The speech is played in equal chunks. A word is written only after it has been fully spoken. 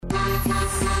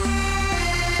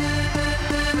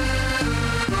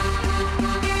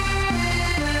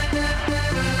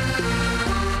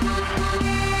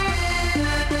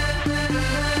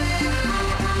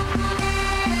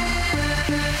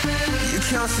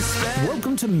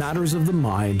Welcome to Matters of the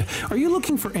Mind. Are you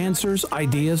looking for answers,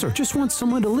 ideas, or just want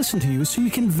someone to listen to you so you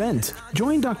can vent?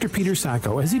 Join Dr. Peter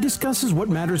Sacco as he discusses what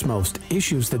matters most,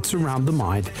 issues that surround the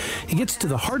mind. He gets to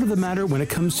the heart of the matter when it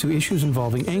comes to issues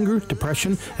involving anger,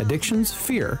 depression, addictions,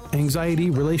 fear,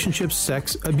 anxiety, relationships,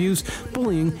 sex, abuse,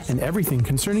 bullying, and everything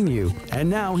concerning you. And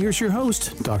now, here's your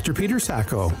host, Dr. Peter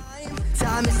Sacco.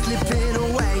 Time is slipping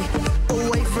away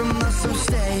from us, so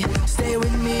stay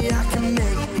with me, I can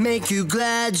make you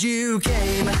glad you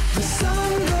came. The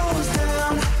sun goes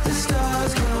down, the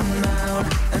stars come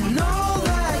out, and all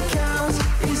that counts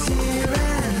is here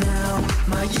and now.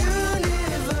 My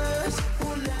universe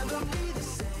will never be the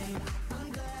same.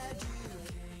 I'm glad you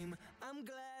came, I'm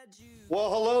glad you... Well,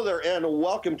 hello there, and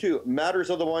welcome to Matters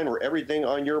of the Mind, where everything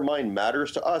on your mind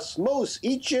matters to us most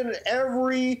each and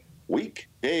every week,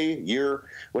 day, year,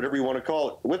 whatever you want to call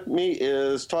it. With me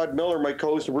is Todd Miller, my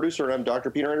co-host and producer, and I'm Dr.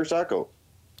 Peter Sacco.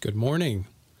 Good morning.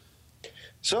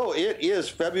 So it is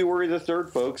February the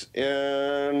 3rd, folks,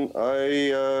 and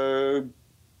I'm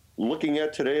looking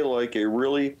at today like a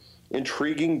really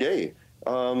intriguing day.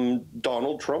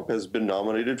 Donald Trump has been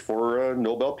nominated for a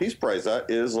Nobel Peace Prize. That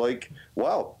is like,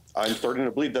 wow. I'm starting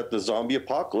to believe that the zombie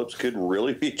apocalypse could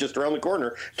really be just around the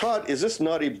corner. Todd, is this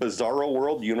not a bizarro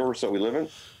world universe that we live in?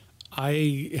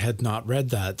 I had not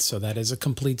read that, so that is a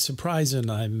complete surprise, and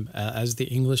I'm, as the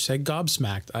English said,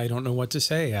 gobsmacked. I don't know what to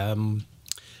say.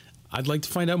 I'd like to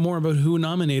find out more about who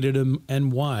nominated him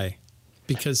and why,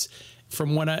 because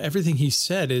from what everything he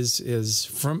said is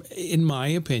from, in my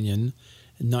opinion,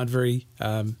 not very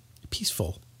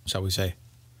peaceful, shall we say.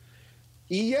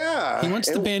 Yeah. He wants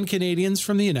to ban Canadians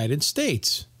from the United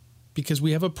States because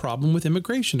we have a problem with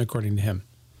immigration, according to him.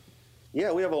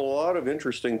 Yeah, we have a lot of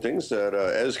interesting things that,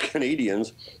 as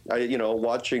Canadians,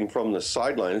 watching from the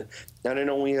sideline, and I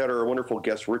know we had our wonderful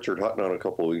guest Richard Hutton on a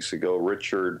couple of weeks ago.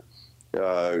 Richard,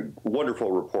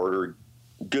 wonderful reporter,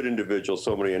 good individual,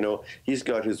 somebody I know. He's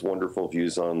got his wonderful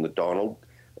views on the Donald,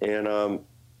 and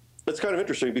it's kind of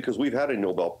interesting because we've had a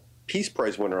Nobel Peace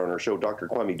Prize winner on our show, Dr.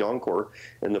 Kwame Doncourt,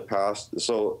 in the past.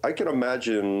 So I can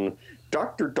imagine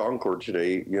Dr. Doncourt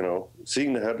today,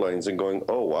 seeing the headlines and going,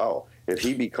 oh, wow. If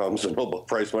he becomes a Nobel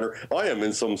Prize winner, I am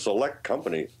in some select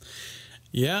company.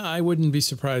 Yeah, I wouldn't be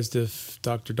surprised if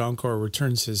Dr. Doncourt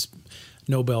returns his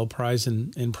Nobel Prize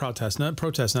in protest. Not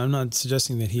protest. I'm not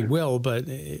suggesting that he will, but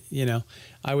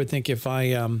I would think if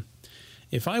I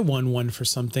won one for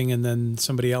something and then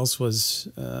somebody else was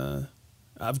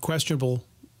of questionable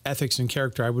ethics and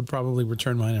character, I would probably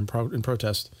return mine in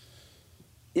protest.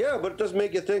 Yeah, but it does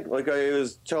make you think. Like I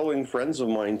was telling friends of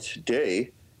mine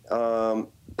today.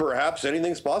 Perhaps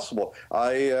anything's possible.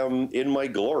 I am in my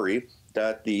glory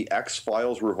that the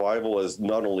X-Files revival has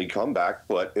not only come back,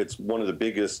 but it's one of the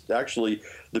biggest, actually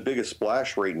the biggest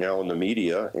splash right now in the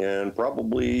media, and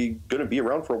probably going to be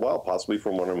around for a while, possibly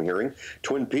from what I'm hearing.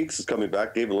 Twin Peaks is coming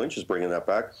back. David Lynch is bringing that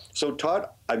back. So, Todd,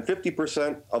 I'm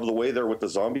 50% of the way there with the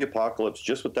zombie apocalypse,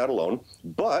 just with that alone.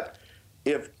 But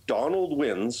if Donald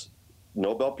wins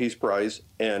Nobel Peace Prize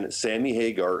and Sammy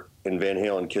Hagar and Van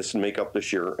Halen kiss and make up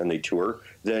this year and they tour,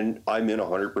 then I'm in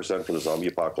 100% for the zombie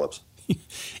apocalypse.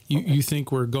 You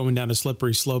think we're going down a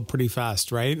slippery slope pretty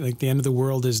fast, right? Like the end of the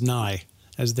world is nigh,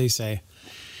 as they say.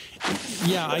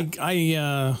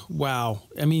 Yeah, wow.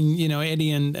 I mean,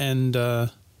 Eddie and so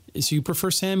you prefer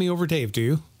Sammy over Dave, do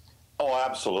you? Oh,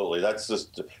 absolutely. That's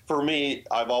just, for me,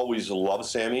 I've always loved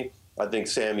Sammy. I think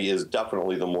Sammy is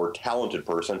definitely the more talented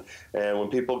person. And when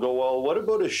people go, well, what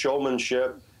about his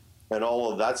showmanship and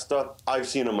all of that stuff? I've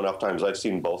seen him enough times. I've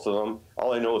seen both of them.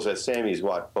 All I know is that Sammy's,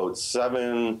 about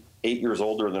 7-8 years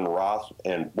older than Roth,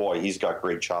 and boy, he's got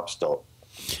great chops still.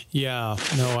 Yeah,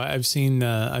 no, I've seen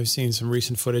some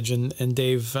recent footage, and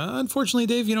Dave, unfortunately,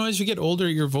 Dave, as you get older,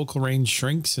 your vocal range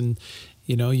shrinks, and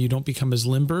you don't become as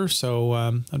limber. So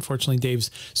unfortunately,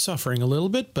 Dave's suffering a little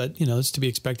bit, but it's to be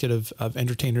expected of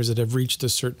entertainers that have reached a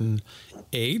certain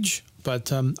age.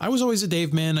 But I was always a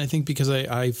Dave man, I think, because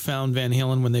I found Van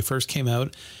Halen when they first came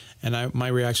out, and my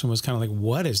reaction was kind of like,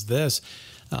 what is this?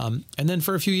 And then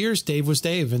for a few years, Dave was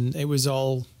Dave, and it was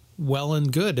all well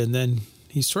and good. And then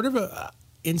he's sort of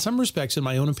in some respects, in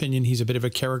my own opinion, he's a bit of a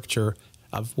caricature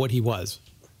of what he was.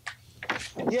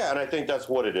 Yeah, and I think that's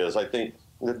what it is. I think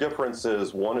the difference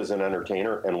is one is an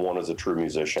entertainer and one is a true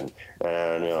musician.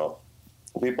 And,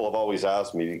 people have always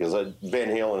asked me, because Van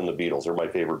Halen and the Beatles are my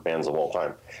favorite bands of all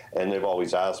time. And they've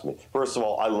always asked me. First of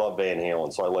all, I love Van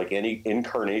Halen, so I like any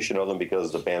incarnation of them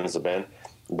because the band's the band.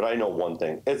 But I know one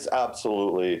thing. It's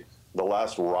absolutely the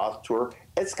last Roth tour.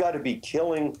 It's got to be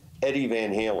killing Eddie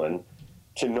Van Halen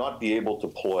to not be able to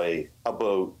play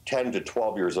about 10 to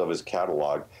 12 years of his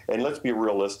catalog. And let's be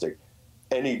realistic.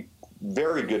 Any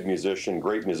very good musician,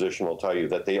 great musician, will tell you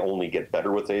that they only get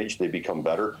better with age. They become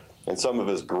better. And some of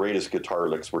his greatest guitar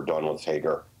licks were done with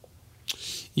Hagar.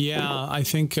 Yeah, I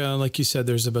think, like you said,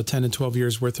 there's about 10 to 12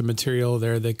 years worth of material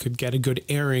there that could get a good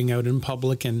airing out in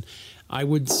public. And I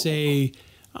would say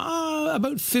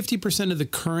about 50% of the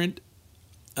current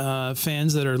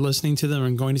fans that are listening to them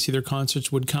and going to see their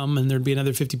concerts would come, and there'd be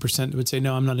another 50% that would say,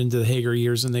 no, I'm not into the Hagar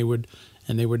years, and they would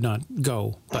not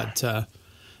go. But,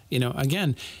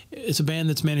 again, it's a band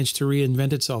that's managed to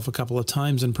reinvent itself a couple of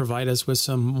times and provide us with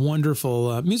some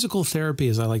wonderful musical therapy,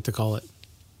 as I like to call it.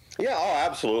 Yeah,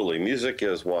 absolutely. Music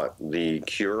is what? The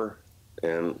cure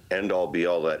and end-all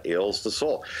be-all that ails the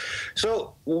soul.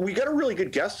 So we got a really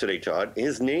good guest today, Todd.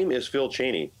 His name is Phil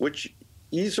Cheney, which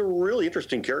he's a really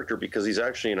interesting character because he's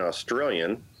actually an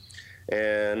Australian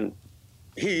and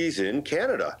he's in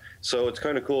Canada. So it's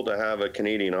kind of cool to have a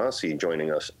Canadian Aussie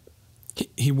joining us.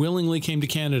 He willingly came to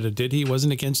Canada, did he?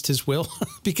 Wasn't against his will?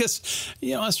 Because,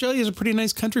 Australia is a pretty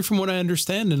nice country from what I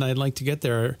understand, and I'd like to get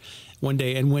there one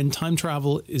day. And when time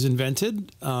travel is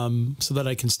invented, so that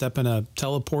I can step in a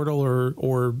teleportal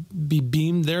or be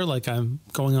beamed there like I'm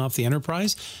going off the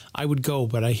Enterprise, I would go.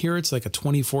 But I hear it's like a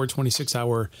 24,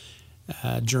 26-hour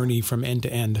journey from end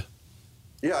to end.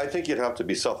 Yeah, I think you'd have to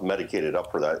be self-medicated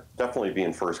up for that. Definitely be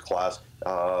in first class.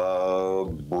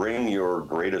 Bring your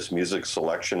greatest music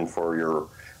selection for your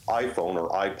iPhone or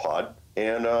iPod,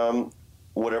 and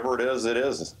whatever it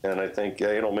is. And I think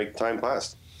it'll make time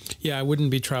pass. Yeah, I wouldn't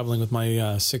be traveling with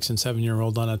my 6 and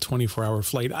 7-year-old on a 24-hour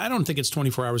flight. I don't think it's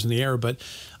 24 hours in the air, but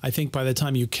I think by the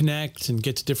time you connect and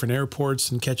get to different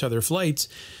airports and catch other flights,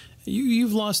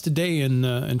 you've lost a day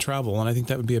in travel, and I think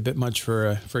that would be a bit much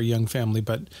for a young family.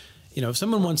 But if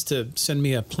someone wants to send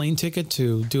me a plane ticket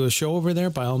to do a show over there,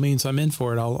 by all means, I'm in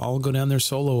for it. I'll go down there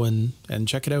solo and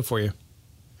check it out for you.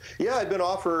 Yeah, I've been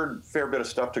offered a fair bit of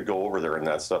stuff to go over there and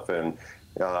that stuff. And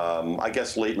I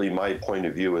guess lately my point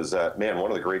of view is that, man,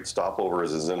 one of the great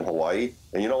stopovers is in Hawaii.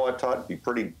 And you know what, Todd? It'd be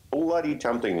pretty bloody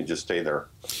tempting to just stay there.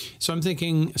 So I'm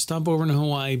thinking stop over in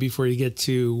Hawaii before you get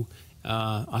to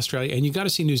Australia, and you got to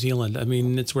see New Zealand. I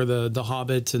mean, it's where the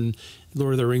Hobbit and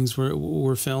Lord of the Rings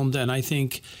were filmed, and I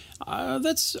think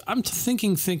I'm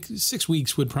thinking 6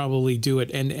 weeks would probably do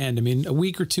it end to end. I mean, a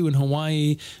week or two in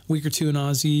Hawaii, a week or two in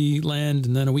Aussie land,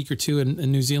 and then a week or two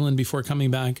in New Zealand before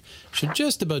coming back should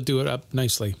just about do it up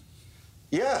nicely.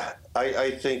 Yeah,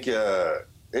 I think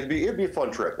it'd be a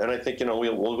fun trip, and I think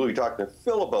we'll be talking to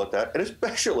Phil about that, and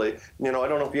especially I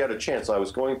don't know if you had a chance. I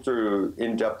was going through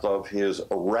in depth of his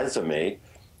resume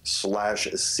 /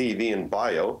 CV and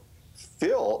bio.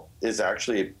 Phil is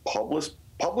actually a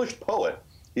published poet.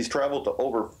 He's traveled to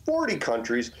over 40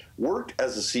 countries, worked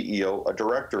as a CEO, a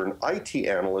director, an IT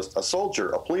analyst, a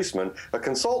soldier, a policeman, a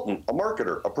consultant, a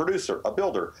marketer, a producer, a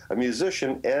builder, a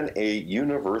musician, and a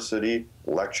university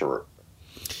lecturer.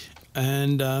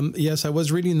 And yes, I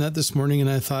was reading that this morning, and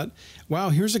I thought, wow,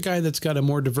 here's a guy that's got a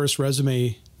more diverse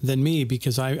resume than me,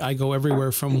 because I go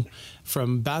everywhere from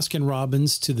Baskin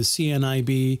Robbins to the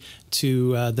CNIB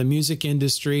to the music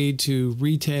industry to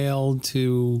retail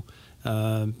to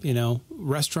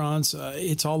restaurants.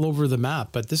 It's all over the map.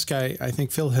 But this guy, I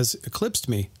think Phil has eclipsed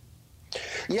me.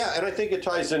 Yeah, and I think it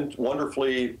ties in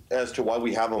wonderfully as to why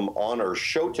we have him on our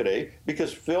show today,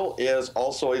 because Phil is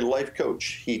also a life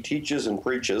coach. He teaches and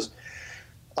preaches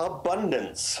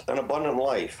abundance, an abundant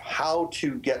life, how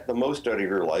to get the most out of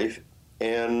your life.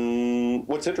 And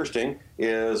what's interesting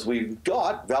is we've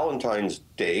got Valentine's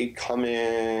Day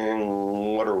coming,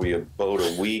 what are we, about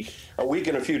a week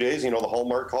and a few days, the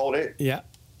Hallmark holiday? Yeah.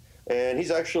 And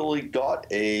he's actually got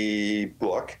a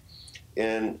book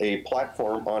and a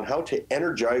platform on how to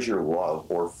energize your love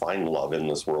or find love in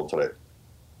this world today.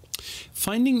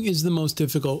 Finding is the most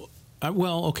difficult.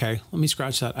 Well, okay, let me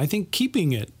scratch that. I think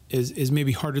keeping it is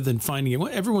maybe harder than finding it. Well,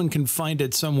 everyone can find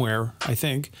it somewhere, I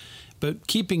think, but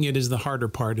keeping it is the harder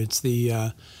part. It's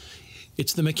the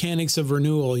mechanics of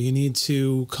renewal. You need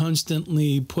to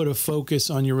constantly put a focus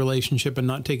on your relationship and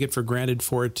not take it for granted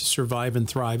for it to survive and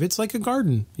thrive. It's like a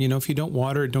garden. If you don't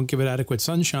water it, don't give it adequate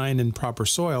sunshine and proper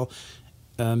soil,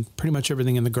 pretty much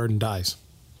everything in the garden dies.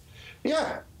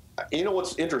 Yeah.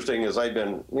 What's interesting is I've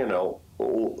been,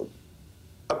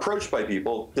 approached by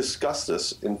people, discuss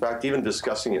this, in fact, even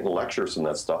discussing it in lectures and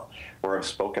that stuff where I've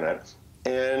spoken at.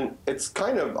 And it's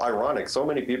kind of ironic. So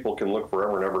many people can look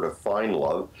forever and ever to find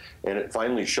love, and it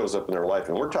finally shows up in their life.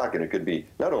 And we're talking, it could be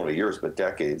not only years, but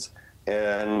decades.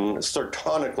 And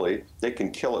sardonically, they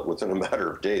can kill it within a matter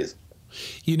of days.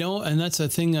 And that's a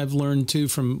thing I've learned, too,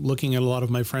 from looking at a lot of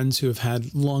my friends who have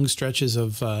had long stretches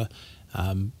of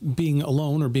being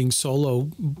alone or being solo,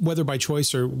 whether by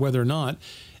choice or whether or not.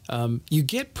 you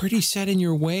get pretty set in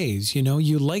your ways. You know,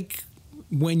 you like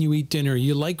when you eat dinner,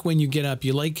 you like when you get up,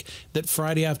 you like that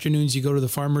Friday afternoons you go to the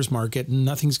farmer's market, and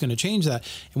nothing's going to change that.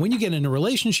 And when you get in a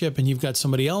relationship and you've got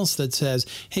somebody else that says,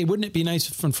 hey, wouldn't it be nice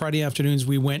if on Friday afternoons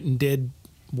we went and did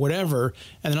whatever,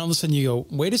 and then all of a sudden you go,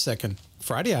 wait a second,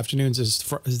 Friday afternoons is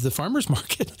the farmer's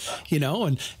market, you know,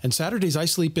 and Saturdays I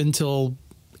sleep until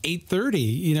 8:30,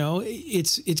 you know,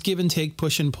 it's give and take,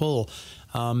 push and pull.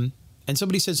 And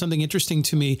somebody said something interesting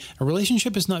to me. A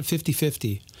relationship is not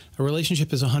 50-50. A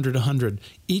relationship is 100-100.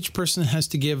 Each person has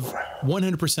to give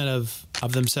 100%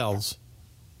 of themselves.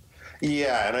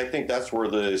 Yeah, and I think that's where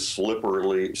the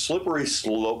slippery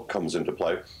slope comes into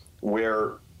play,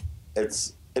 where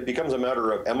it becomes a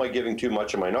matter of, am I giving too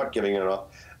much? Am I not giving enough?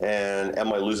 And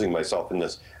am I losing myself in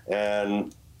this?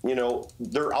 And, you know,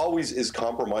 there always is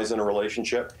compromise in a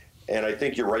relationship. And I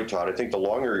think you're right, Todd. I think the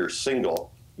longer you're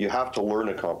single, you have to learn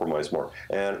to compromise more.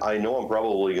 And I know I'm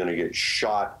probably going to get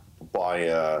shot by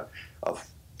a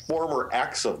former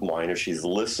ex of mine if she's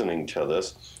listening to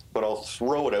this, but I'll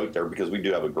throw it out there because we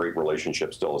do have a great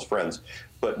relationship still as friends.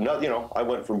 But, not, you know, I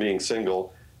went from being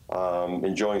single,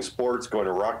 enjoying sports, going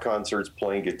to rock concerts,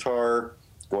 playing guitar,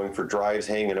 going for drives,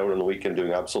 hanging out on the weekend,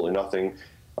 doing absolutely nothing,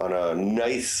 on a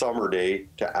nice summer day,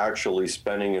 to actually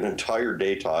spending an entire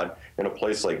day, Todd, in a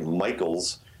place like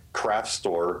Michael's Craft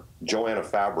Store, Joanna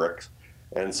Fabrics,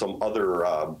 and some other,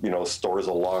 stores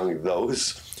along those.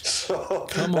 So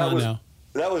Come on now.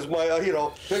 That was my,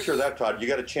 picture of that, Todd. You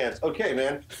got a chance. Okay,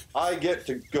 man, I get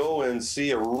to go and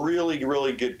see a really,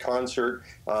 really good concert.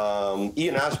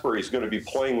 Ian Astbury is going to be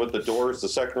playing with the Doors, the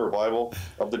second revival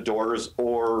of the Doors,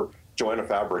 or Joanna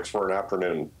Fabrics for an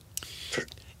afternoon.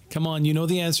 Come on, you know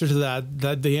the answer to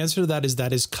that. The answer to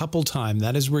that is couple time.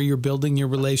 That is where you're building your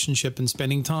relationship and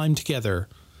spending time together.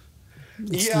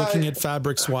 It's looking at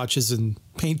fabric swatches and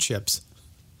paint chips.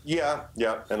 Yeah.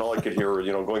 And all I could hear,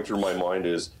 going through my mind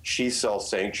is She Sells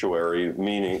Sanctuary,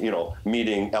 meaning,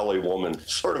 meeting LA Woman,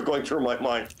 sort of going through my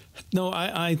mind. No,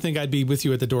 I think I'd be with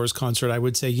you at the Doors concert. I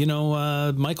would say,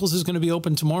 Michael's is going to be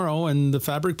open tomorrow and the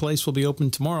Fabric Place will be open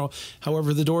tomorrow.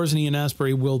 However, the Doors and Ian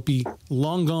Astbury will be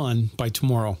long gone by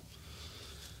tomorrow.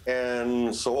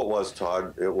 And so it was,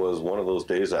 Todd. It was one of those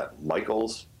days at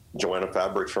Michael's, Joanna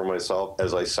Fabrics for myself,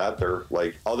 as I sat there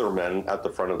like other men at the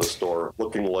front of the store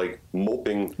looking like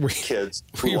moping kids.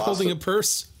 Were you holding a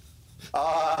purse?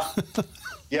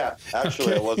 Yeah,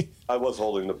 actually Okay. I was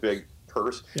holding the big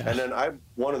purse. Yeah. And then I'm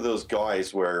one of those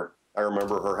guys where I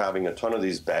remember her having a ton of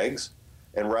these bags,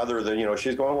 and rather than,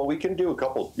 she's going, well, we can do a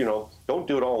couple, don't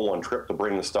do it all in one trip to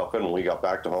bring the stuff in when we got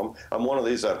back to home. I'm one of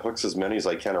these that hooks as many as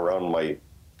I can around my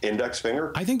index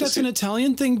finger. I think that's an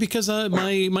Italian thing because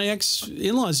my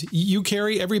ex-in-laws, you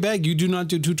carry every bag. You do not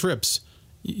do two trips.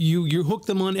 You hook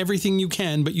them on everything you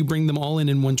can, but you bring them all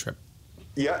in one trip.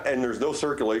 Yeah, and there's no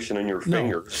circulation in your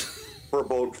fingers for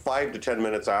about 5 to 10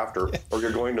 minutes after, or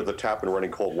you're going to the tap and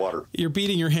running cold water. You're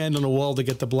beating your hand on a wall to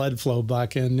get the blood flow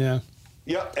back in, yeah.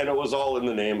 Yeah, and it was all in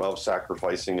the name of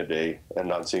sacrificing a day and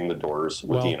not seeing the Doors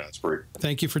with Ian Astbury.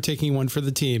 Thank you for taking one for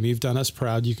the team. You've done us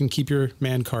proud. You can keep your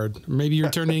man card. Maybe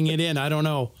you're turning it in. I don't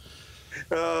know.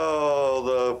 Oh,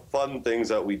 the fun things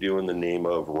that we do in the name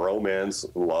of romance,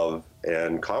 love,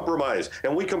 and compromise.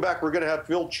 And we come back, we're going to have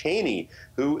Phil Cheney,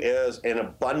 who is an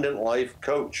abundant life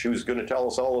coach, who's going to tell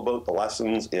us all about the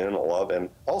lessons in love and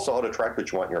also how to attract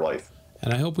what you want in your life.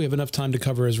 And I hope we have enough time to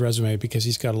cover his resume because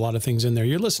he's got a lot of things in there.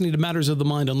 You're listening to Matters of the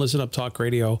Mind on Listen Up Talk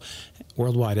Radio,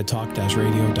 worldwide at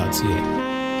talk-radio.ca.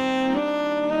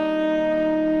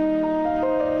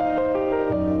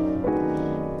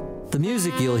 The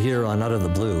music you'll hear on Out of the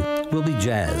Blue will be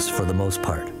jazz for the most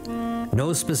part.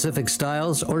 No specific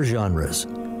styles or genres.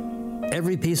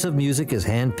 Every piece of music is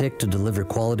handpicked to deliver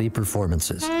quality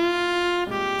performances.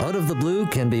 Out of the Blue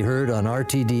can be heard on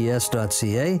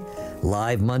rtds.ca,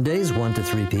 live Mondays 1 to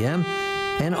 3 p.m.,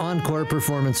 and encore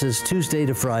performances Tuesday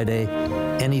to Friday,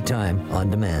 anytime on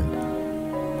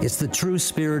demand. It's the true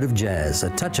spirit of jazz,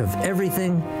 a touch of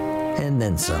everything and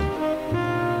then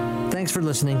some. Thanks for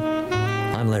listening.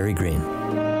 I'm Larry Green.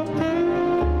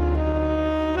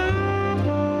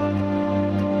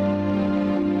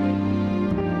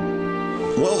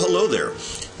 Well, hello there.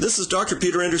 This is Dr.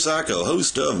 Peter Andrusacco,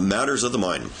 host of Matters of the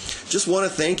Mind. Just want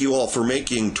to thank you all for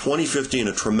making 2015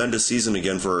 a tremendous season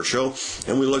again for our show,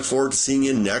 and we look forward to seeing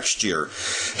you next year.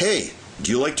 Hey,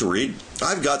 do you like to read?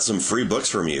 I've got some free books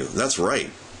from you. That's right.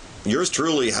 Yours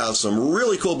truly has some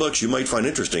really cool books you might find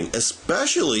interesting,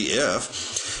 especially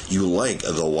if you like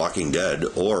The Walking Dead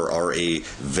or are a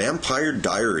Vampire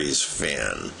Diaries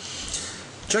fan.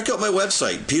 Check out my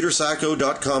website,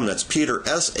 petersacco.com. That's Peter,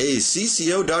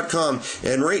 SACCO.com.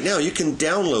 And right now you can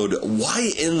download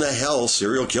Why in the Hell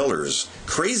Serial Killers?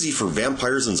 Crazy for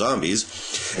Vampires and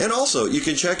Zombies. And also, you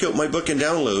can check out my book and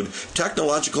download,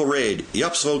 Technological Raid.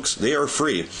 Yup, folks, they are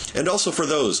free. And also for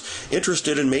those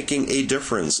interested in making a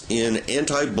difference in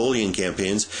anti-bullying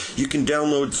campaigns, you can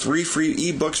download 3 free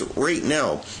ebooks right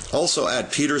now. Also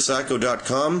at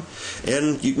petersacco.com.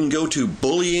 And you can go to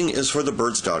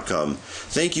bullyingisforthebirds.com.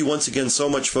 Thank you once again so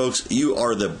much, folks. You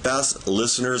are the best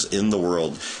listeners in the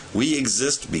world. We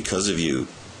exist because of you.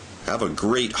 Have a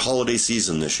great holiday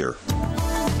season this year.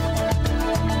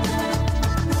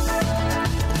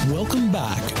 Welcome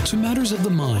back to Matters of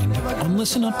the Mind on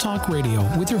Listen Up Talk Radio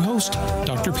with your host,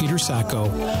 Dr. Peter Sacco.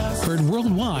 Heard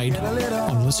worldwide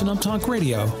on Listen Up Talk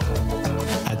Radio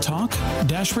at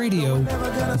talk-radio.ca.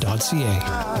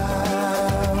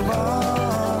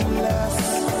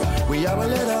 We are a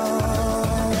little.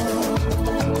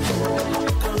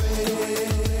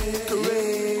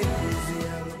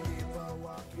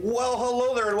 Well,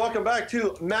 hello there, and welcome back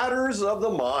to Matters of the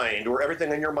Mind, where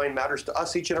everything on your mind matters to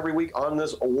us each and every week on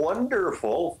this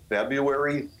wonderful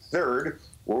February 3rd,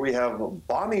 where we have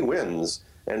balmy winds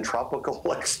and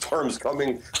tropical-like storms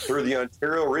coming through the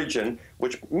Ontario region,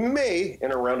 which may,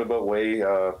 in a roundabout way,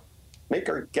 make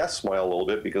our guests smile a little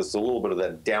bit because it's a little bit of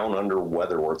that down-under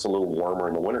weather where it's a little warmer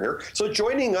in the winter here. So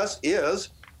joining us is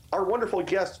our wonderful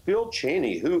guest, Phil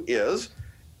Cheney, who is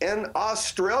an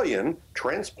Australian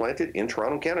transplanted in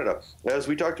Toronto, Canada. As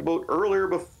we talked about earlier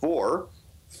before,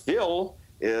 Phil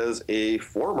is a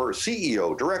former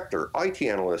CEO, director, IT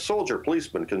analyst, soldier,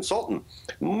 policeman, consultant,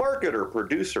 marketer,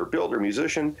 producer, builder,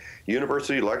 musician,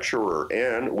 university lecturer,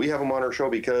 and we have him on our show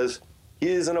because he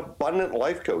is an abundant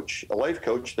life coach, a life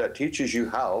coach that teaches you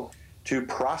how to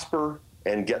prosper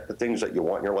and get the things that you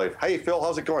want in your life. Hey, Phil,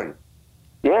 how's it going?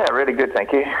 Yeah, really good,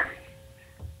 thank you.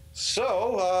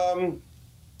 So,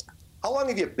 how long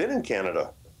have you been in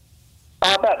Canada?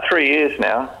 About 3 years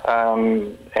now,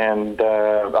 and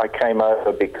I came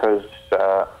over because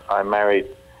I married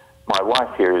my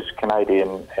wife here is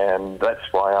Canadian, and that's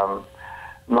why I'm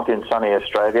not in sunny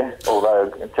Australia.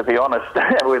 Although, to be honest,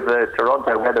 with the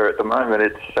Toronto weather at the moment,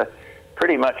 it's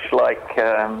pretty much like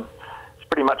an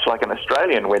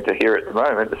Australian winter here at the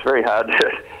moment. It's very hard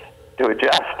to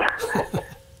adjust.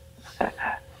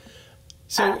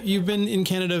 So you've been in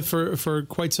Canada for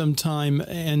quite some time,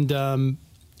 and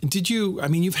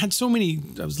you've had so many,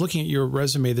 I was looking at your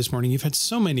resume this morning, you've had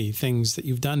so many things that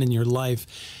you've done in your life.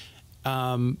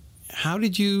 How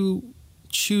did you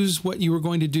choose what you were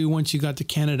going to do once you got to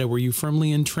Canada? Were you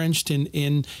firmly entrenched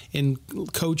in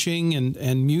coaching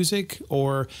and music,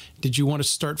 or did you want to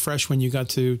start fresh when you got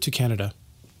to Canada?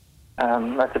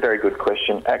 That's a very good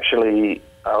question. Actually,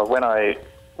 when I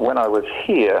was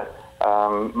here,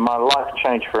 my life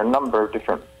changed for a number of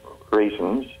different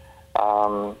reasons.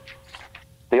 The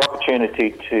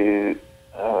opportunity to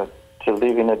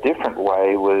live in a different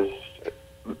way was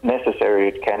necessary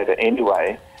in Canada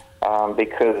anyway,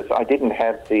 because I didn't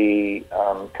have the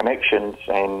connections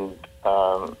and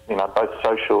both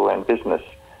social and business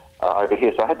over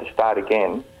here. So I had to start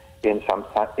again in some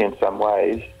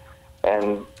ways.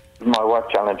 And my wife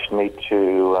challenged me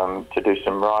to do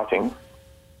some writing.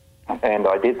 And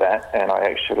I did that, and I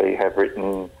actually have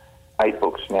written 8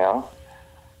 books now,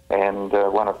 and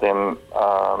one of them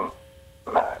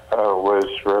was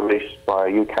released by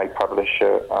a UK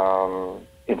publisher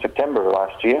in September of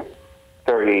last year.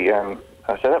 So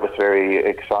that was very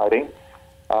exciting,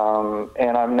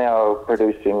 and I'm now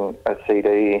producing a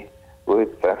CD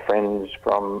with friends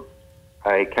from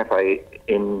a cafe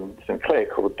in St Clair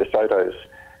called DeSoto's,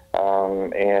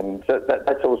 and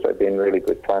that's also been really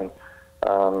good fun.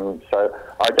 So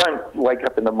I don't wake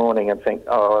up in the morning and think,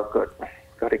 oh, I've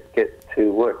got to get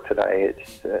to work today.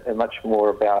 It's much more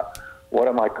about what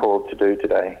am I called to do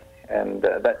today, and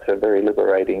that's a very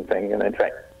liberating thing. And in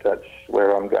fact, that's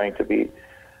where I'm going to be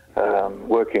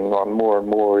working on more and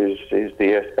more is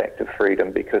the aspect of freedom,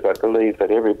 because I believe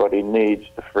that everybody needs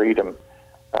the freedom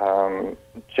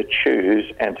to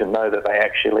choose and to know that they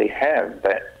actually have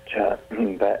that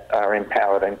are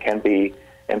empowered and can be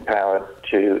empowered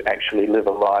to actually live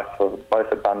a life of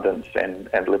both abundance and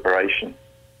liberation.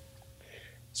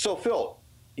 So, Phil,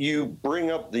 you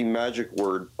bring up the magic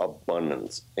word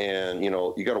abundance, and you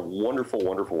got a wonderful,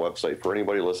 wonderful website. For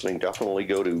anybody listening, definitely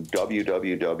go to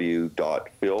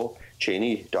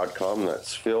www.philcheney.com.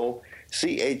 That's Phil,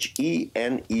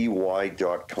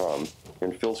 CHENEY.com.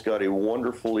 And Phil's got a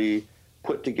wonderfully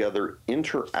put together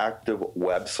interactive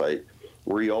website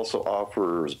where he also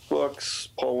offers books,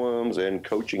 poems, and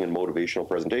coaching and motivational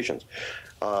presentations.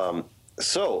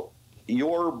 So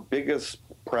your biggest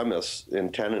premise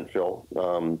in Tenant, Phil,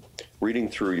 reading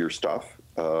through your stuff,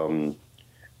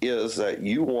 is that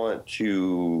you want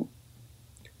to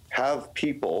have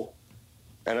people,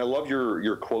 and I love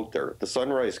your quote there, the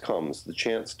sunrise comes, the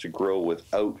chance to grow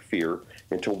without fear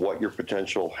into what your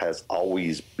potential has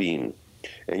always been.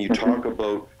 And you talk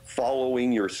about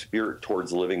following your spirit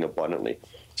towards living abundantly.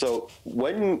 So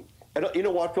when, and you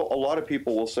know what, Phil, a lot of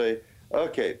people will say,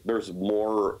 okay, there's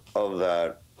more of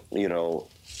that,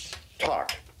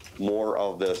 talk, more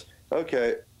of this,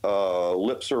 okay,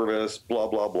 lip service, blah,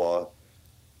 blah, blah.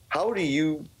 How do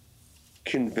you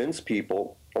convince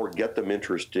people or get them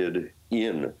interested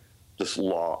in this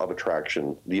law of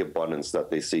attraction, the abundance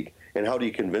that they seek? And how do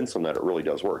you convince them that it really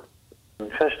does work?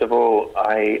 First of all,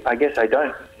 I guess I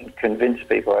don't convince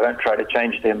people. I don't try to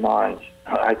change their minds.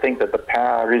 I think that the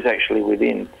power is actually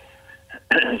within.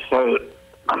 So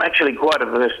I'm actually quite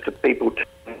averse to people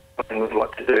telling me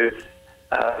what to do.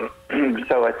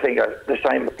 So I think the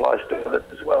same applies to others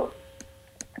as well.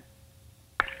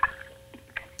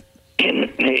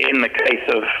 In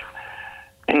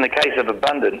the case of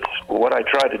abundance, what I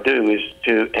try to do is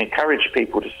to encourage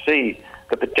people to see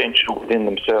the potential within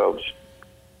themselves.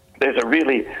 There's a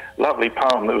really lovely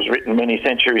poem that was written many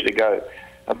centuries ago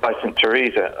by St.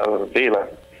 Teresa of Avila,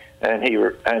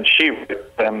 and she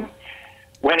wrote,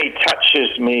 when he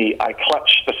touches me, I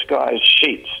clutch the sky's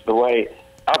sheets the way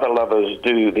other lovers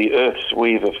do the earth's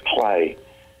weave of clay.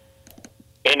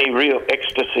 Any real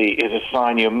ecstasy is a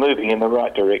sign you're moving in the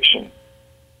right direction.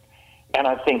 And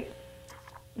I think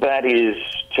that is,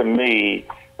 to me,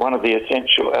 one of the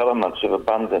essential elements of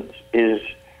abundance is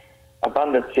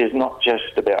not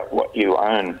just about what you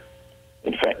own.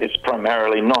 In fact, it's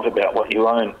primarily not about what you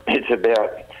own. It's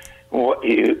about what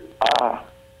you are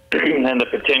and the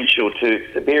potential to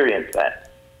experience that.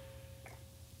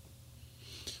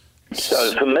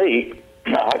 So for me,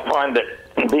 I find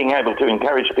that being able to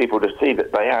encourage people to see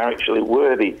that they are actually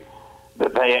worthy,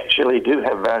 that they actually do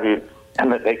have value,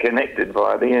 and that they're connected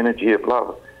via the energy of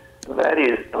love,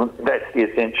 that's the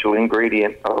essential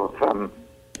ingredient of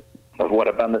what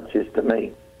abundance is to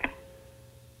me.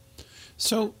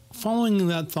 So following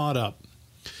that thought up,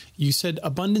 you said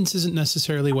abundance isn't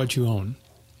necessarily what you own.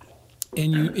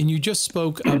 And you just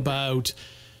spoke about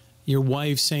your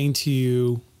wife saying to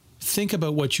you, think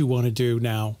about what you want to do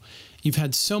now. You've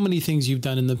had so many things you've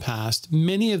done in the past.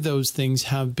 Many of those things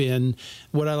have been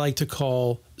what I like to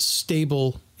call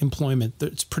stable employment.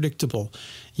 It's predictable.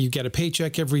 You get a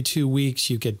paycheck every 2 weeks.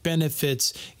 You get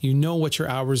benefits. You know what your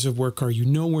hours of work are. You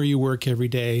know where you work every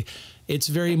day. It's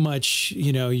very much,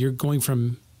 you're going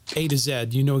from A to Z.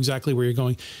 You know exactly where you're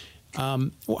going.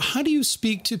 How do you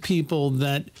speak to people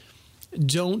that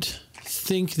don't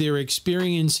think they're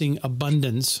experiencing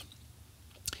abundance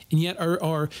and yet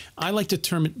are, I like to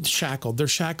term it, shackled? They're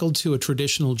shackled to a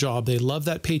traditional job. They love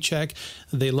that paycheck.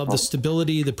 They love the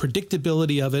stability, the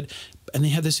predictability of it. And they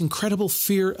have this incredible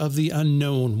fear of the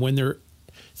unknown when they're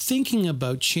thinking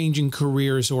about changing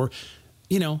careers, or,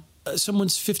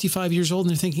 someone's 55 years old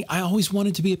and they're thinking, I always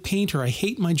wanted to be a painter. I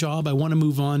hate my job. I want to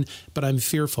move on, but I'm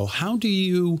fearful. How do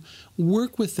you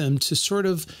work with them to sort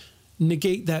of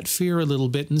negate that fear a little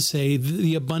bit and say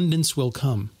the abundance will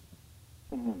come?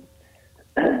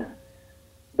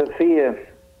 The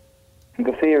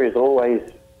fear is always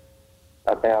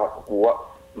about what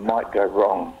might go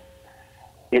wrong.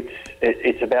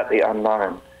 It's about the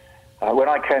unknown. When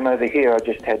I came over here, I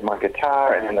just had my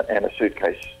guitar and a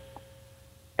suitcase,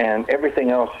 and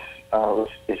everything else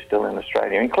is still in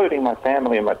Australia, including my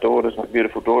family and my daughters, my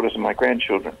beautiful daughters and my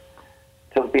grandchildren.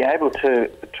 To be able to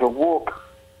walk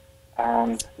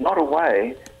not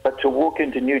away, but to walk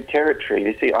into new territory.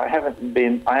 You see, I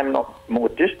am not more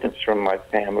distant from my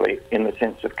family in the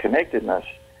sense of connectedness,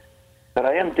 but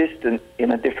I am distant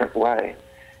in a different way.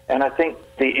 And I think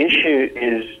the issue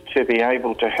is to be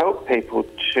able to help people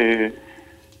to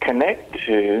connect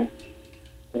to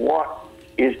what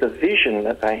is the vision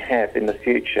that they have in the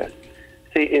future.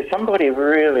 See, if somebody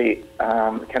really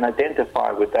can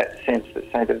identify with that sense that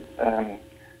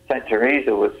St.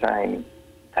 Teresa was saying,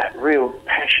 that real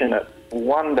passionate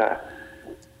wonder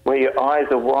where your eyes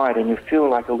are wide and you feel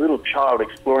like a little child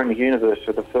exploring the universe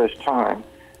for the first time,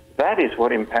 that is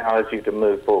what empowers you to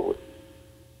move forward.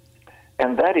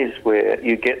 And that is where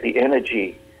you get the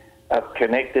energy of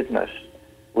connectedness,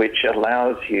 which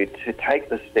allows you to take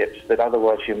the steps that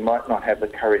otherwise you might not have the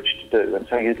courage to do. And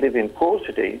so you live in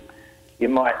paucity. You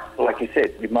might, like you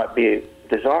said, you might be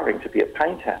desiring to be a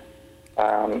painter,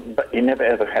 but you never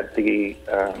ever had the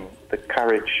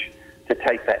courage to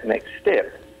take that next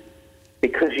step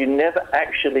because you never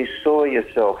actually saw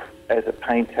yourself as a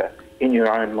painter in your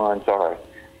own mind's eye.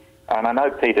 And I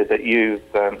know, Peter, that you've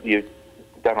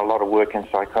done a lot of work in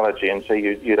psychology, and so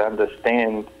you'd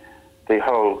understand the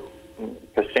whole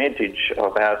percentage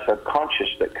of our subconscious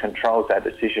that controls our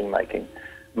decision-making.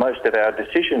 Most of our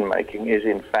decision-making is,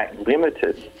 in fact,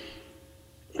 limited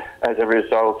as a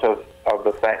result of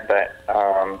the fact that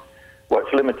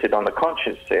what's limited on the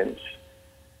conscious sense,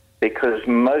 because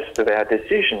most of our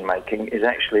decision-making is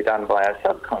actually done by our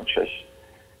subconscious.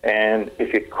 And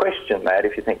if you question that,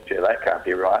 if you think, gee, that can't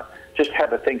be right, just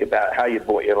have a think about how you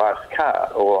bought your last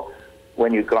car, or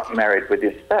when you got married with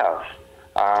your spouse.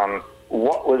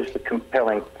 What was the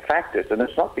compelling factors? And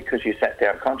it's not because you sat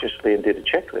down consciously and did a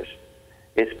checklist.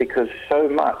 It's because so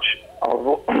much of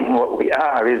what we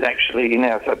are is actually in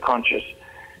our subconscious.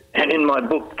 And in my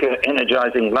book,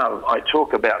 Energizing Love, I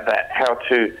talk about that,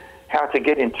 how to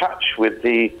get in touch with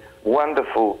the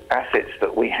wonderful assets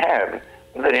that we have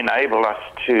that enable us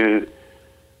to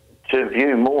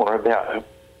view more about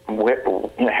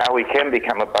how we can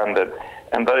become abundant.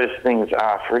 And those things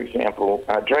are, for example,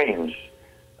 our dreams,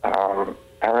 our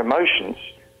emotions,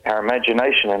 our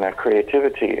imagination and our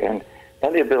creativity, and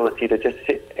the ability to just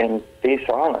sit and be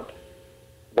silent.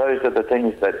 Those are the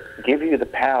things that give you the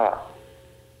power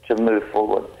to move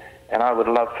forward. And I would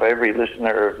love for every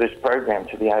listener of this program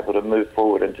to be able to move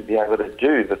forward and to be able to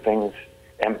do the things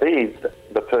and be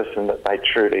the person that they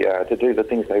truly are, to do the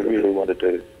things they really want to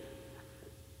do.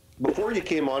 Before you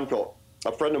came on, Phil,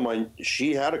 a friend of mine,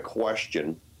 she had a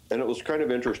question, and it was kind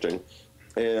of interesting.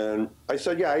 And I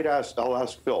said, yeah, I'll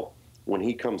ask Phil when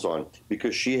he comes on,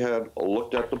 because she had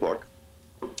looked at the book,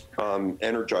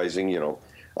 Energizing, Your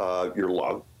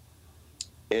Love.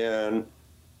 And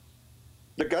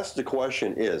the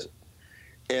question is,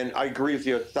 and I agree with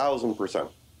you 1,000%,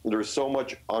 there's so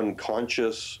much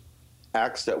unconscious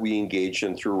acts that we engage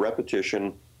in through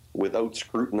repetition without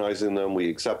scrutinizing them. We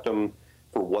accept them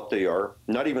for what they are,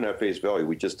 not even at face value.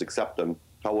 We just accept them,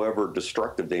 however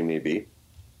destructive they may be.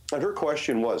 And her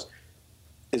question was,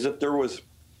 is if there was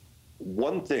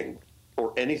one thing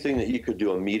or anything that you could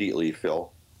do immediately,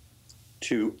 Phil,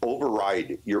 to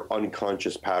override your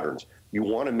unconscious patterns. You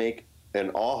want to make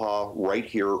an aha right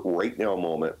here, right now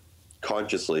moment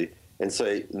consciously and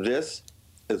say, this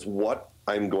is what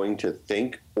I'm going to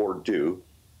think or do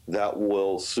that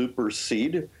will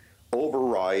supersede,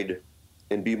 override,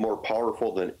 and be more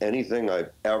powerful than anything I've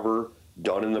ever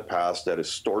done in the past that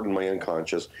is stored in my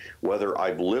unconscious, whether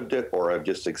I've lived it or I've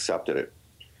just accepted it.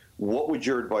 What would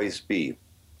your advice be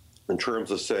in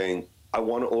terms of saying, I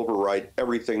want to override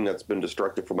everything that's been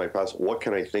destructive from my past? What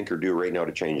can I think or do right now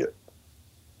to change it?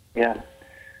 Yeah.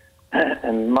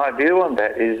 And my view on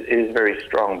that is very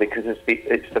strong, because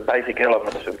it's the basic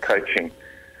elements of coaching.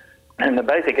 And the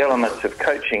basic elements of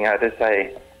coaching are to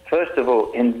say, first of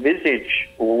all, envisage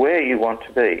where you want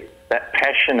to be. That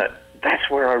passionate, that's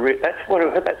who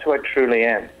I truly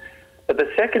am. But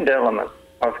the second element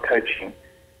of coaching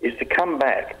is to come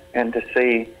back and to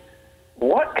see,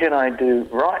 what can I do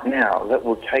right now that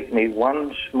will take me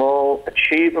one small,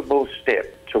 achievable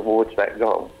step towards that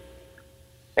goal?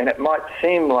 And it might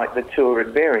seem like the two are at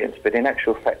variance, but in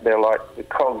actual fact, they're like the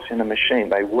cogs in a machine.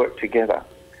 They work together.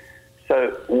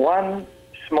 So one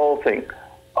small thing,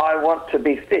 I want to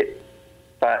be fit,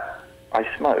 but I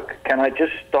smoke. Can I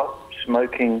just stop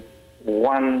smoking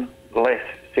one less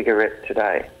cigarette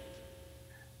today?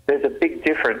 There's a big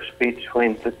difference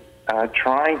between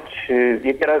you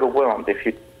get overwhelmed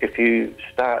if you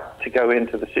start to go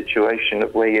into the situation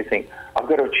of where you think, I've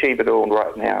got to achieve it all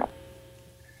right now.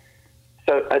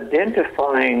 So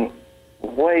identifying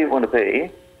where you want to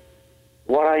be,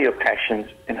 what are your passions,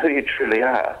 and who you truly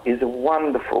are is a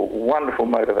wonderful, wonderful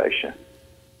motivation.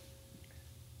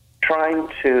 Trying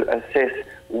to assess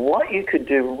what you could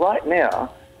do right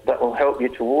now that will help you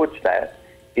towards that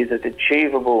is an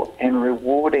achievable and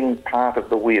rewarding part of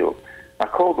the wheel. I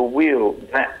call the wheel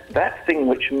that thing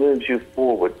which moves you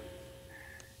forward.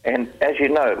 And as you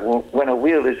know, when a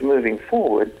wheel is moving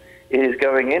forward, it is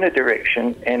going in a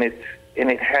direction, and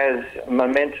it has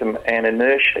momentum and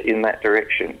inertia in that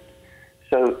direction.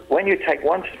 So when you take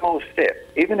one small step,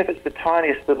 even if it's the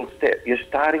tiniest little step, you're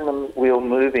starting the wheel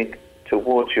moving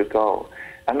towards your goal.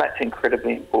 And that's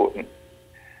incredibly important.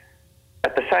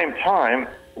 At the same time,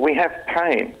 we have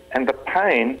pain, and the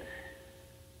pain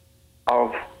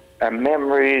of our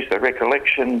memories, the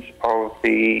recollections of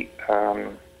the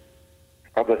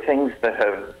things that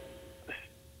have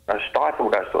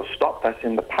stifled us or stopped us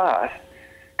in the past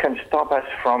can stop us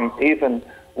from even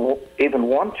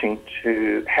wanting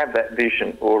to have that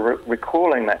vision or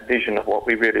recalling that vision of what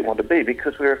we really want to be,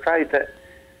 because we're afraid that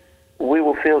we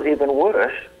will feel even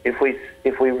worse if we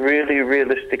really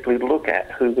realistically look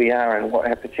at who we are and what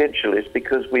our potential is,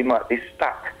 because we might be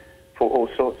stuck for all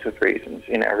sorts of reasons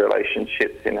in our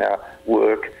relationships, in our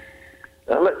work.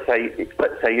 Let's say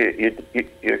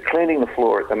you're cleaning the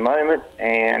floor at the moment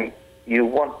and you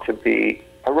want to be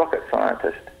a rocket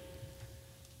scientist,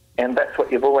 and that's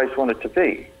what you've always wanted to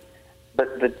be.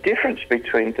 But the difference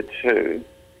between the two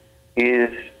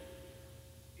is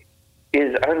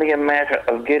only a matter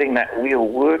of getting that wheel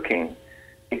working,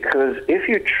 because if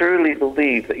you truly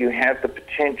believe that you have the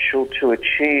potential to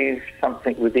achieve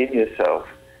something within yourself,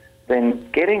 then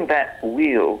getting that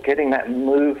wheel, getting that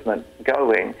movement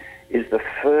going is the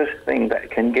first thing that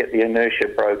can get the inertia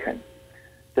broken.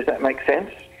 Does that make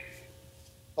sense?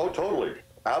 Oh, totally.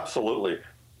 Absolutely.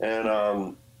 And,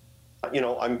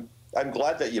 I'm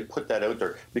glad that you put that out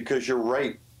there, because you're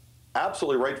right.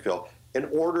 Absolutely right, Phil. In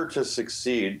order to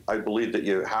succeed, I believe that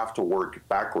you have to work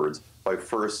backwards by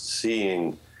first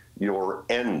seeing your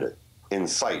end in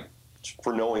sight,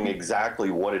 for knowing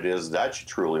exactly what it is that you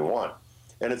truly want.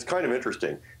 And it's kind of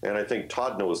interesting. And I think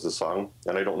Todd knows the song.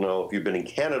 And I don't know if you've been in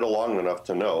Canada long enough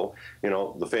to know,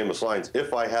 the famous lines,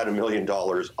 "If I had $1 million,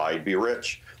 I'd be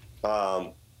rich."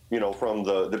 From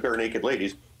the Bare Naked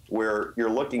Ladies, where you're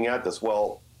looking at this,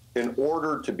 well, in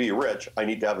order to be rich, I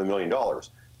need to have $1 million.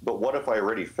 But what if I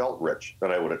already felt rich? Then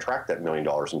I would attract that $1 million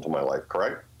into my life,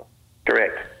 correct?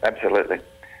 Correct. Absolutely.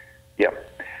 Yeah.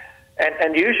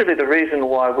 And usually the reason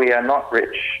why we are not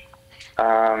rich,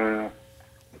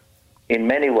 in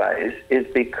many ways, is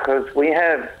because we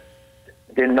have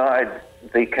denied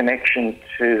the connection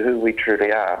to who we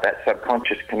truly are, that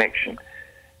subconscious connection.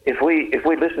 If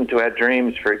we listen to our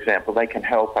dreams, for example, they can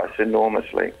help us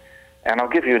enormously. And I'll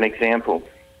give you an example.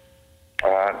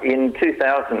 In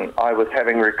 2000, I was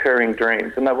having recurring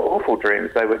dreams, and they were awful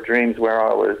dreams. They were dreams where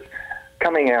I was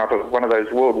coming out of one of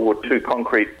those World War II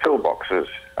concrete pillboxes,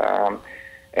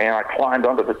 and I climbed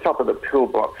onto the top of the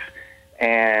pillbox,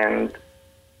 and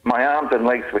my arms and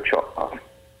legs were chopped off,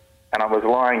 and I was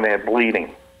lying there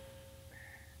bleeding.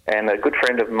 And a good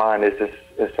friend of mine is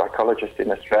a psychologist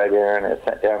in Australia, and I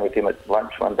sat down with him at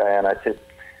lunch one day, and I said,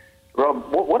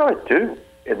 "Rob, what do I do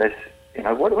in this?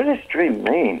 What does this dream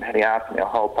mean?" And he asked me a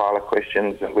whole pile of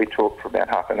questions, and we talked for about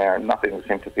half an hour, and nothing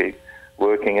seemed to be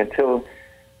working until,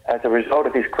 as a result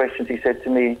of his questions, he said to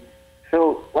me,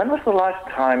 "Phil, when was the last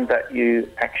time that you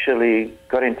actually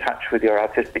got in touch with your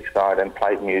artistic side and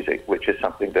played music, which is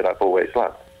something that I've always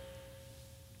loved?"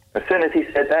 As soon as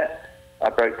he said that, I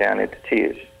broke down into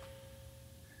tears.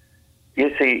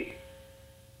 You see,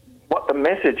 what the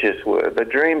messages were, the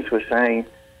dreams were saying,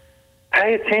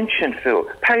 "Pay attention, Phil,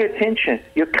 pay attention.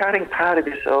 You're cutting part of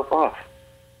yourself off."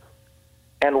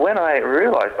 And when I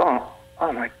realized, oh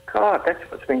my God, that's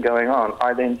what's been going on,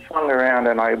 I then swung around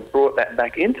and I brought that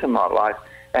back into my life,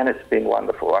 and it's been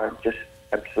wonderful. I just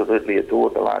absolutely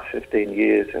adored the last 15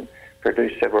 years and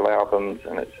produced several albums,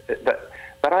 and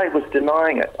but I was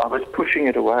denying it. I was pushing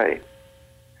it away.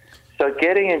 So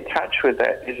getting in touch with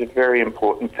that is a very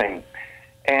important thing.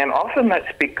 And often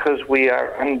that's because we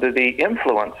are under the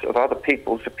influence of other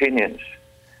people's opinions.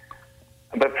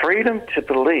 But freedom to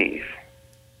believe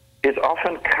is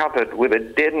often covered with a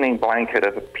deadening blanket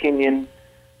of opinion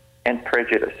and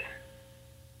prejudice.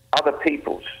 Other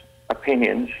people's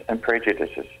opinions and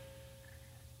prejudices.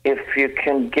 If you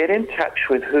can get in touch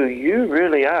with who you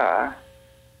really are,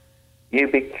 you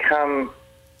become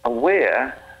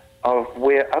aware of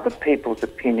where other people's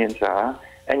opinions are,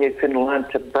 and you can learn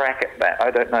to bracket that. I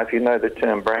don't know if you know the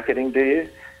term bracketing, do you?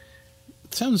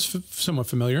 It sounds somewhat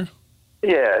familiar.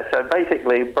 Yeah, so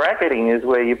basically bracketing is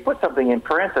where you put something in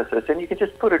parenthesis and you can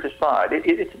just put it aside.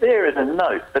 It's there as a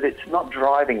note, but it's not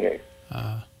driving you.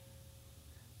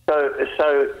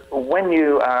 So when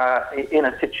you are in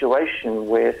a situation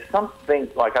where something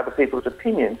like other people's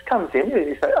opinions comes in,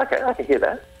 you say, okay, I can hear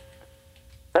that.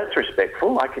 That's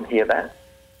respectful, I can hear that.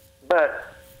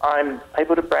 But I'm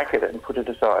able to bracket it and put it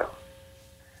aside.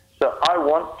 So I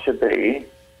want to be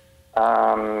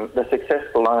the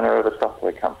successful owner of a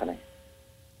software company.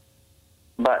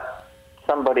 But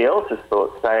somebody else's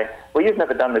thoughts say, well, you've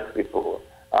never done this before.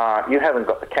 You haven't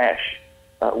got the cash.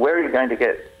 Where are you going to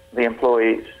get the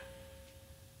employees?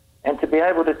 And to be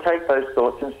able to take those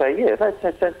thoughts and say, yeah, that's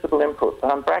a sensible input,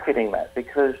 but I'm bracketing that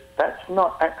because that's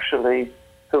not actually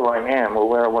who I am or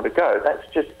where I want to go. That's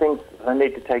just things that I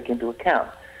need to take into account.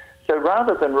 So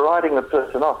rather than writing the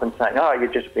person off and saying, oh,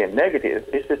 you're just being negative,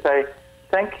 is to say,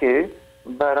 thank you,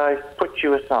 but I put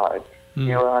you aside.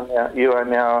 You are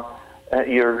now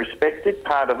you're a respected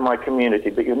part of my community,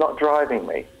 but you're not driving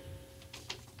me.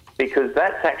 because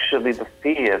that's actually the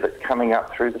fear that's coming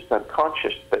up through the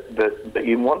subconscious, that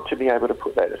you want to be able to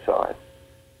put that aside.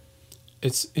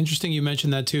 It's interesting you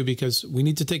mentioned that too, because we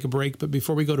need to take a break. But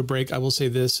before we go to break, I will say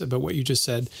this about what you just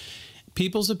said.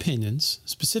 People's opinions,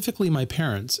 specifically my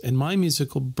parents and my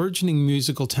burgeoning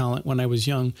musical talent when I was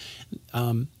young,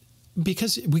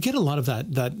 because we get a lot of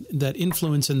that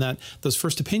influence and those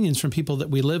first opinions from people that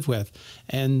we live with,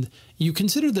 and you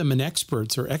consider them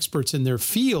experts in their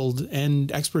field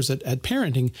and experts at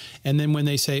parenting, and then when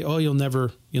they say, "Oh, you'll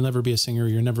never be a singer,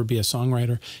 you'll never be a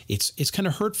songwriter," it's kind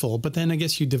of hurtful. But then I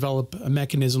guess you develop a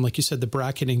mechanism, like you said, the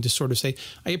bracketing, to sort of say,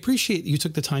 "I appreciate you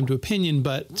took the time to take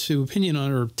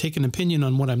an opinion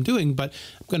on what I'm doing, but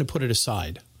I'm going to put it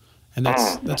aside," and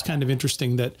that's kind of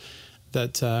interesting that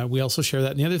we also share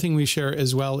that. And the other thing we share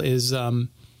as well is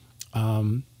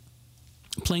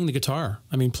playing the guitar.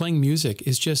 I mean, playing music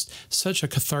is just such a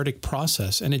cathartic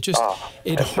process, and it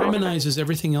harmonizes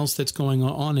everything else that's going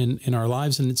on in our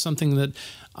lives. And it's something that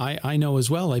I know as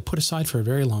well. I put aside for a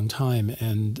very long time,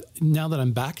 and now that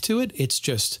I'm back to it, it's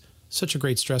just such a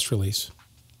great stress release.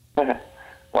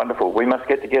 Wonderful. We must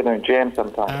get together and jam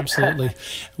sometime. Absolutely.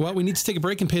 Well, we need to take a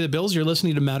break and pay the bills. You're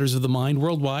listening to Matters of the Mind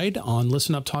worldwide on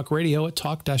Listen Up Talk Radio at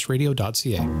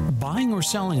talk-radio.ca. Buying or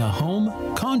selling a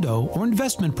home, condo, or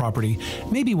investment property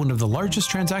may be one of the largest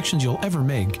transactions you'll ever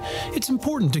make. It's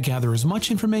important to gather as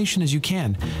much information as you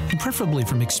can, and preferably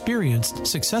from experienced,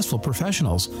 successful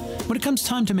professionals. When it comes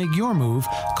time to make your move,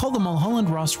 call the Mulholland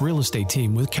Ross Real Estate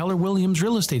Team with Keller Williams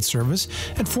Real Estate Service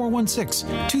at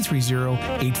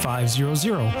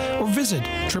 416-230-8500. Or visit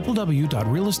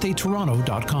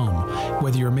www.realestatetoronto.com.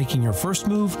 Whether you're making your first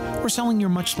move or selling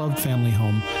your much-loved family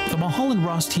home, the Mulholland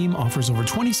Ross team offers over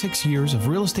 26 years of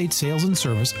real estate sales and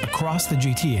service across the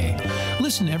GTA.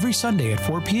 Listen every Sunday at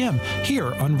 4 p.m.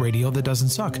 here on Radio That Doesn't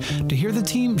Suck to hear the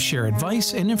team share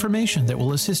advice and information that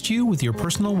will assist you with your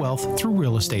personal wealth through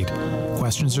real estate.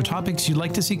 Questions or topics you'd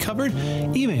like to see covered?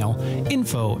 Email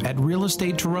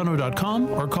info@realestatetoronto.com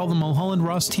or call the Mulholland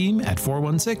Ross team at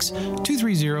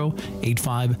 416-230-8500.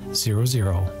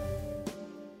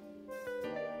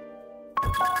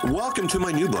 Welcome to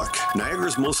my new book,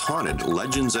 Niagara's Most Haunted,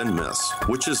 Legends and Myths,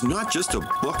 which is not just a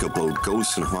book about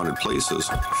ghosts and haunted places,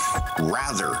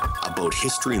 rather about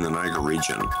history in the Niagara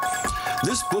region.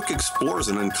 This book explores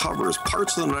and uncovers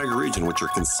parts of the Niagara region which are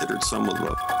considered some of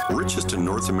the richest in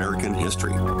North American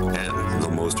history and the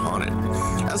most haunted.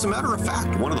 As a matter of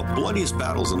fact, one of the bloodiest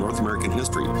battles in North American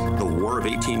history, the War of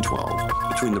 1812,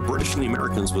 between the British and the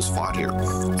Americans, was fought here.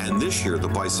 And this year, the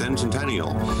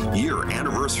bicentennial year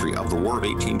anniversary of the War of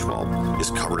 1812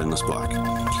 is covered in this book.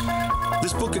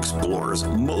 This book explores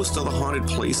most of the haunted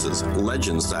places,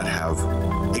 legends that have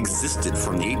existed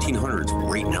from the 1800s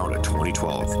right now to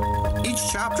 2012. Each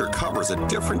chapter covers a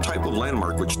different type of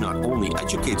landmark which not only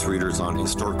educates readers on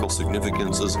historical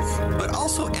significances, but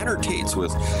also entertains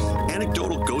with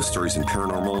anecdotal ghost stories and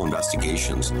paranormal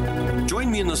investigations.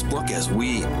 Join me in this book as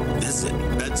we visit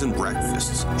beds and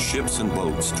breakfasts, ships and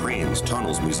boats, trains,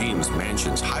 tunnels, museums,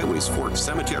 mansions, highways, forts,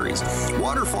 cemeteries,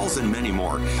 waterfalls, and many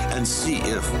more, and see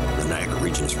if the Niagara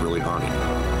region is really haunted.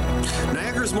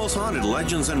 Niagara's Most Haunted,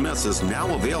 Legends and Myths is now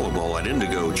available at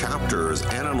Indigo Chapters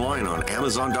and online on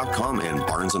Amazon.com and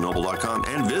BarnesandNoble.com,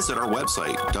 and visit our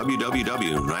website,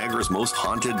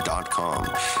 www.niagarasmosthaunted.com.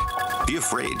 Be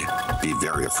afraid. Be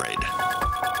very afraid.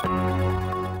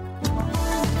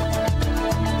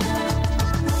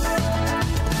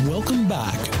 Welcome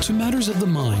back to Matters of the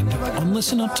Mind on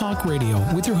Listen Up Talk Radio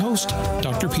with your host,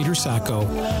 Dr. Peter Sacco.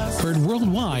 Heard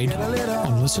worldwide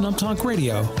on Listen Up Talk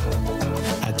Radio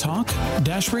at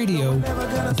talk-radio.ca.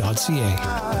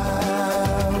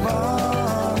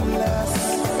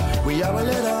 We are a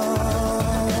little.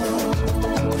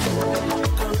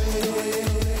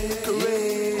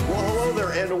 Well, hello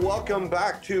there, and welcome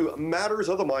back to Matters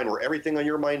of the Mind, where everything on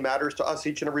your mind matters to us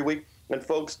each and every week. And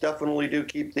folks, definitely do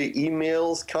keep the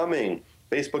emails coming.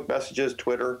 Facebook messages,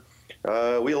 Twitter.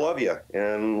 We love you,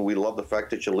 and we love the fact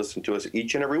that you listen to us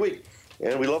each and every week.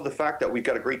 And we love the fact that we've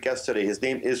got a great guest today. His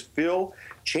name is Phil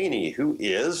Cheney, who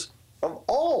is, of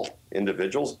all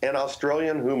individuals, an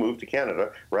Australian who moved to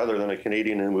Canada rather than a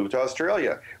Canadian who moved to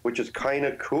Australia, which is kind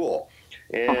of cool.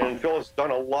 And Phil has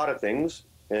done a lot of things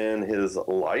in his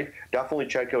life. Definitely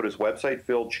check out his website,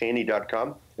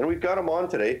 philcheney.com. And we've got him on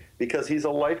today because he's a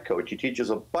life coach. He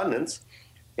teaches abundance,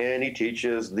 and he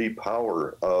teaches the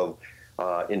power of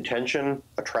intention,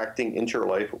 attracting into your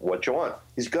life what you want.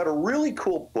 He's got a really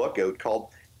cool book out called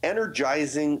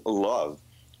Energizing Love,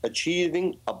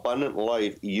 Achieving Abundant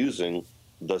Life Using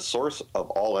the Source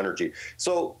of All Energy.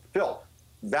 So, Phil,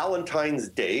 Valentine's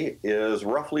Day is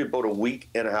roughly about a week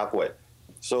and a half away.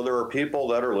 So there are people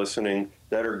that are listening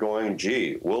that are going,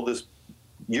 gee, will this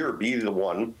year be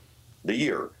the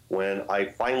year when I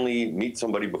finally meet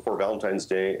somebody before Valentine's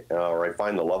Day, or I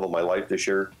find the love of my life this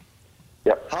year?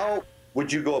 Yep. How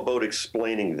would you go about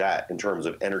explaining that in terms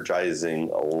of energizing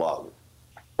love?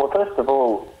 Well, first of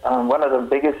all, one of the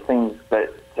biggest things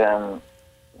that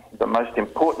the most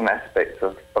important aspects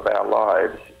of our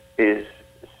lives is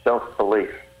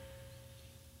self-belief.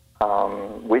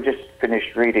 We just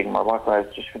finished reading, my wife and I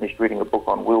just finished reading a book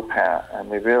on willpower, and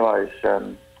we realised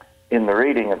in the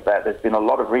reading of that, there's been a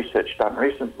lot of research done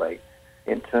recently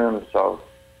in terms of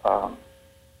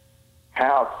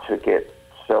how to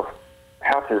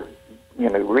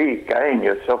regain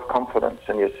your self-confidence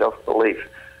and your self-belief.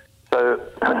 So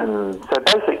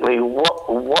basically,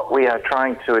 what we are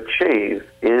trying to achieve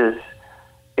is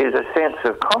a sense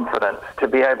of confidence to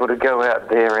be able to go out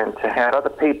there and to have other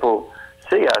people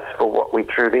see us for what we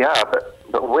truly are.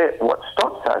 But what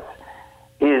stops us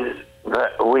is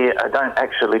that we don't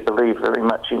actually believe very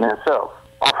much in ourselves,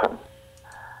 often.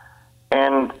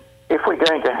 And if we're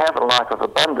going to have a life of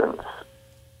abundance,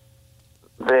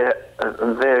 there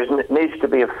needs to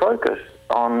be a focus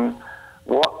on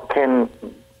what can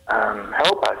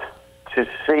help us to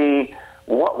see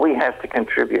what we have to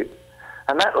contribute.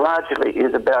 And that largely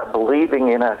is about believing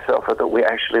in ourselves that we're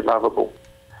actually lovable.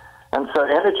 And so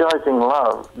energizing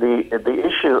love, the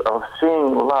issue of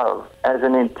seeing love as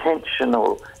an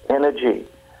intentional energy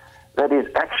that is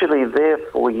actually there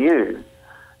for you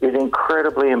is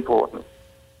incredibly important.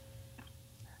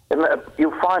 And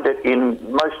you'll find it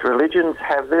in most religions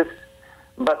have this,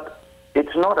 but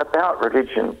it's not about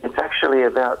religion. It's actually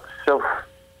about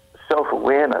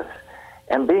self-awareness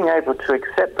and being able to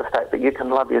accept the fact that you can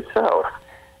love yourself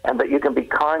and that you can be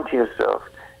kind to yourself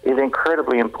is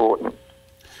incredibly important.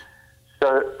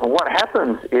 So what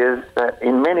happens is that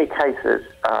in many cases,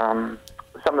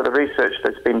 some of the research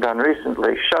that's been done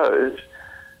recently shows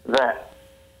that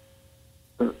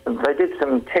they did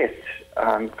some tests,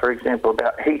 for example,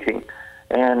 about heating,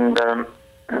 and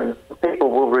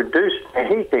people will reduce their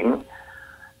heating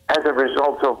as a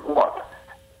result of what?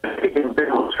 Heating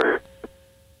bills.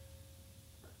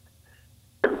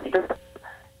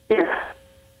 If,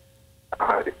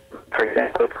 for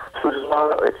example, it was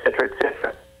low, etc.,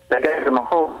 etc., they gave them a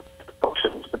whole lot of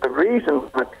options. But the reason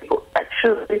why people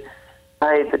actually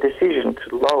made the decision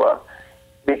to lower,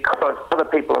 because other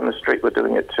people on the street were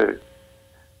doing it too.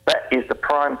 That is the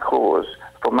prime cause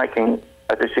for making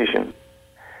a decision.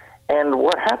 And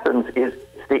what happens is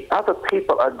the other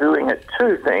people are doing it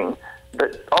too thing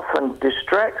that often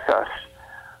distracts us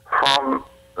from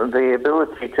the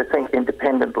ability to think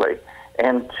independently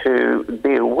and to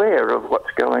be aware of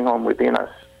what's going on within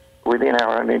us, within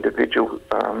our own individual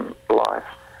life.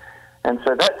 And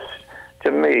so that's,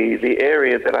 to me, the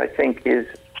area that I think is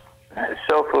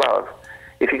self-love.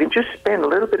 If you can just spend a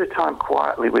little bit of time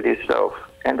quietly with yourself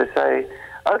and to say,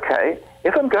 okay,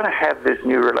 if I'm going to have this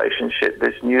new relationship,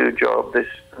 this new job,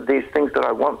 these things that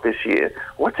I want this year,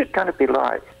 what's it going to be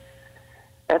like?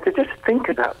 And to just think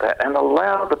about that and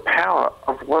allow the power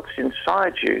of what's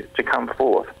inside you to come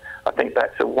forth. I think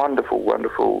that's a wonderful,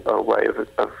 wonderful way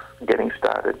of getting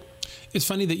started. It's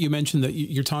funny that you mentioned that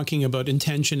you're talking about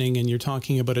intentioning and you're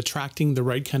talking about attracting the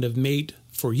right kind of mate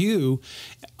for you.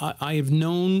 I have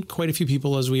known quite a few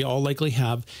people, as we all likely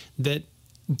have, that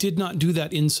did not do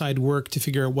that inside work to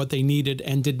figure out what they needed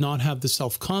and did not have the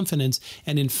self-confidence,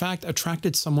 and in fact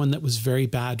attracted someone that was very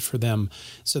bad for them.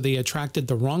 So they attracted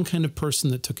the wrong kind of person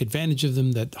that took advantage of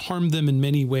them, that harmed them in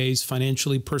many ways,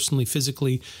 financially, personally,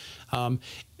 physically.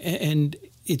 And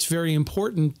it's very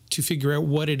important to figure out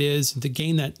what it is and to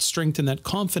gain that strength and that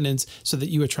confidence so that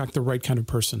you attract the right kind of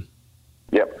person.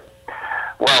 Yep.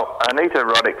 Well, Anita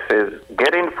Roddick says,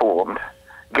 get informed,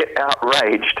 get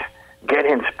outraged, get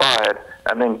inspired,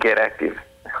 and then get active.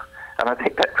 And I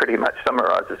think that pretty much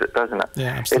summarizes it, doesn't it?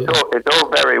 Yeah, absolutely. It's all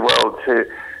very well to,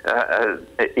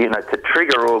 to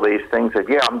trigger all these things of,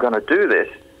 yeah, I'm going to do this,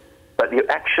 but you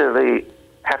actually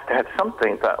have to have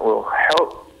something that will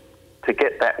help to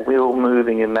get that wheel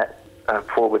moving in that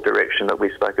forward direction that we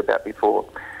spoke about before.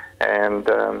 And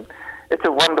it's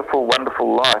a wonderful,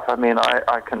 wonderful life. I mean,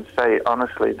 I can say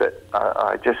honestly that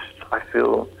I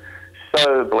feel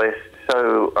so blessed,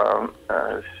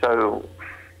 so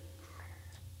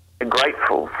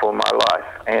grateful for my life,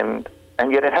 and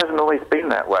yet it hasn't always been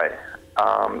that way.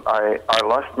 I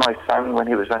lost my son when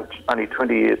he was only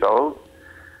 20 years old,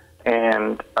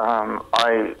 and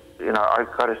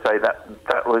I've got to say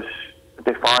that was a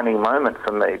defining moment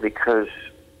for me, because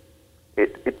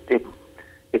it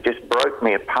just broke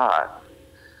me apart.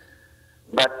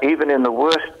 But even in the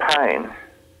worst pain,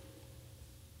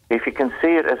 if you can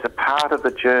see it as a part of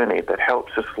the journey that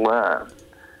helps us learn,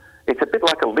 it's a bit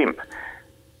like a limp.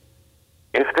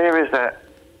 If there is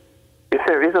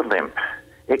a limp,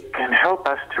 it can help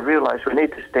us to realize we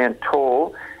need to stand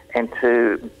tall and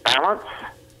to balance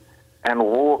and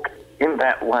walk in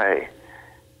that way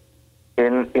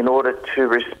in order to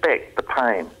respect the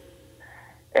pain.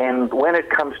 And when it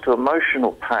comes to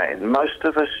emotional pain, most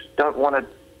of us don't want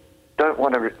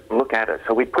to look at it,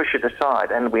 so we push it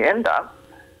aside, and we end up,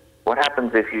 what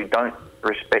happens if you don't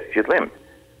respect your limp?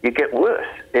 You get worse.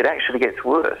 It actually gets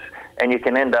worse, and you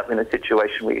can end up in a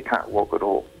situation where you can't walk at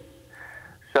all.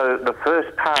 So the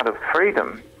first part of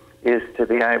freedom is to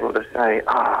be able to say,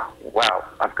 wow,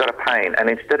 I've got a pain, and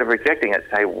instead of rejecting it,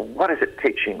 say, what is it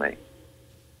teaching me?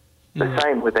 The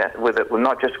same with that,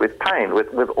 not just with pain,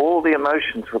 with all the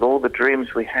emotions, with all the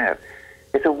dreams we have.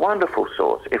 It's a wonderful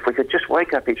source. If we could just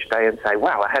wake up each day and say,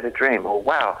 wow, I had a dream, or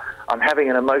wow, I'm having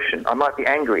an emotion. I might be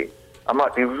angry. I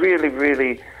might be really,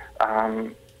 really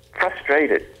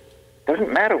frustrated.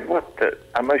 Doesn't matter what the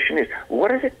emotion is.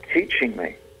 What is it teaching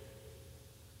me?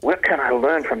 What can I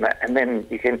learn from that? And then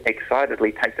you can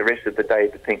excitedly take the rest of the day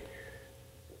to think,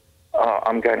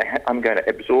 I'm going to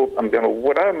absorb.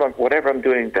 Whatever I'm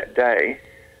doing that day,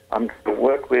 I'm going to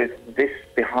work with this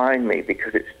behind me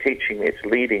because it's teaching me, it's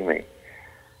leading me.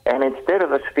 And instead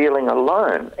of us feeling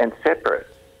alone and separate,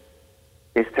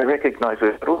 is to recognize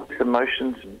we've got all these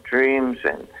emotions and dreams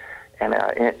and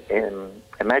our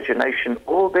imagination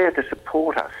all there to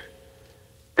support us.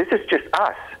 This is just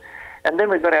us. And then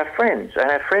we've got our friends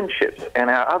and our friendships and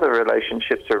our other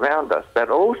relationships around us that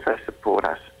also support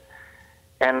us.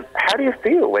 And how do you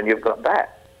feel when you've got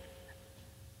that?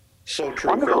 So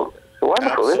true, wonderful. Phil. It's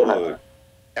wonderful, isn't it?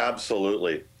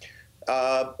 Absolutely.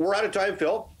 We're out of time,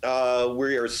 Phil.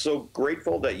 We are so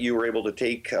grateful that you were able to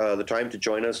take the time to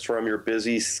join us from your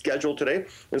busy schedule today.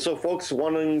 And so folks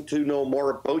wanting to know more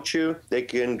about you, they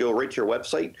can go right to your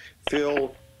website,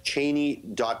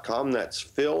 philcheney.com. That's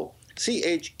Phil,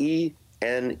 CHENEY.com,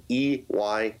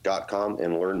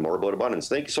 and learn more about abundance.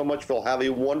 Thank you so much, Phil. Have a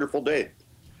wonderful day.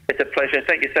 It's a pleasure.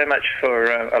 Thank you so much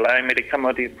for allowing me to come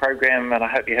onto your program, and I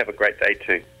hope you have a great day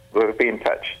too. We'll be in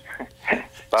touch.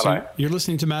 Bye-bye. So you're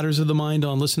listening to Matters of the Mind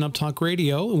on Listen Up Talk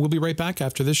Radio, and we'll be right back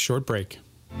after this short break.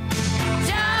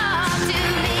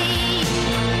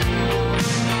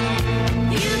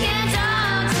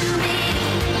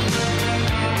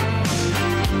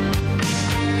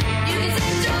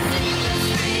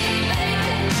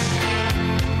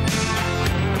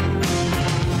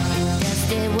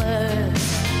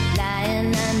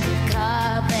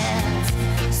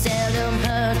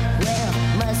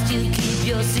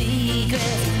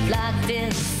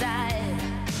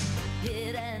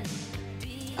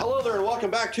 Hello there, and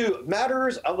welcome back to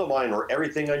Matters of the Mind, where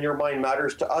everything on your mind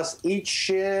matters to us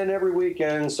each and every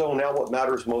weekend. So now what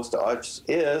matters most to us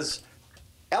is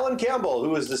Ellen Campbell,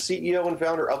 who is the CEO and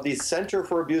founder of the Center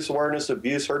for Abuse Awareness,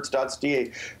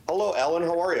 abusehurts.ca. Hello, Ellen.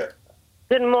 How are you?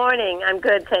 Good morning. I'm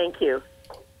good, thank you.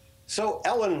 So,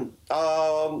 Ellen,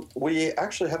 we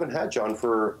actually haven't had John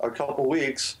for a couple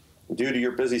weeks due to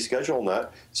your busy schedule and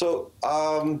that. So,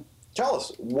 tell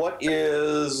us, what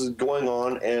is going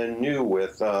on and new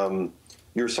with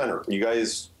your center? You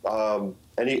guys,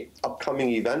 any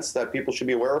upcoming events that people should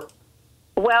be aware of?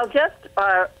 Well, just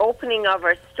our opening of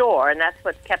our store, and that's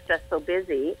what's kept us so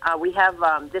busy. We have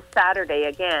this Saturday,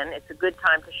 again, it's a good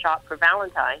time to shop for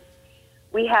Valentine's.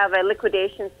 We have a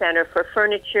liquidation center for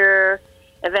furniture,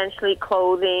 eventually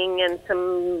clothing, and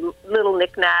some little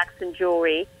knickknacks and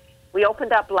jewelry. We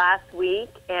opened up last week,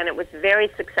 and it was very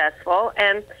successful.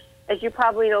 And as you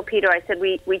probably know, Peter, I said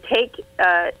we take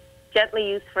gently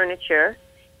used furniture,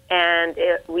 and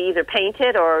we either paint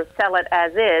it or sell it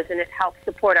as is, and it helps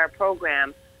support our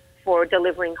program for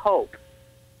delivering hope.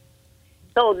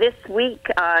 So this week,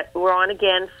 we're on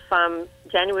again from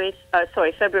February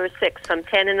 6th, from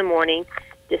 10 in the morning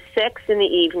to 6 in the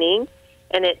evening,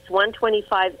 and it's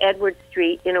 125 Edward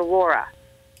Street in Aurora.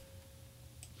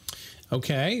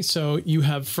 Okay, so you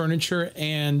have furniture,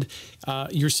 and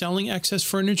you're selling excess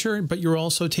furniture, but you're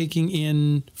also taking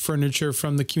in furniture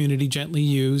from the community, gently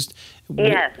used.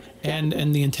 Yes.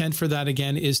 And the intent for that,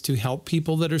 again, is to help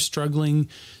people that are struggling,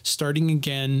 starting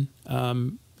again,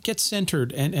 get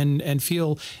centered and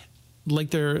feel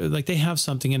like they have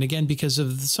something. And again, because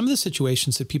of some of the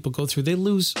situations that people go through, they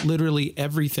lose literally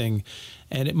everything,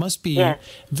 and it must be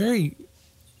very,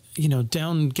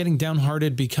 getting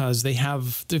downhearted because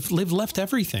they've left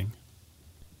everything.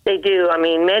 They do. I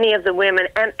mean, many of the women,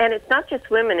 and it's not just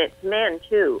women, it's men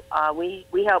too.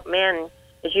 We help men,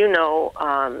 as you know,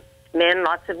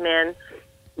 lots of men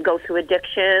go through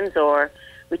addictions or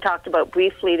We talked about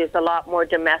briefly there's a lot more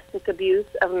domestic abuse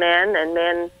of men, and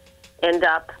men end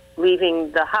up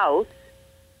leaving the house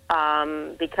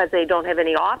because they don't have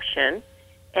any option,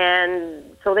 and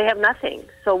so they have nothing.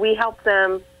 So we help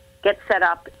them get set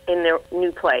up in their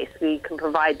new place. We can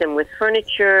provide them with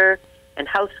furniture and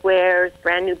housewares,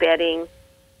 brand new bedding,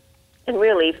 and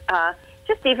really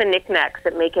just even knickknacks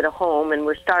that make it a home. And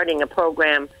we're starting a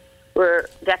program where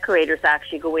decorators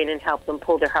actually go in and help them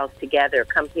pull their house together,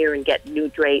 come here and get new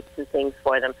drapes and things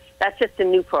for them. That's just a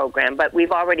new program, but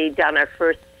we've already done our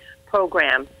first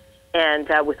program and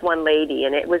with one lady,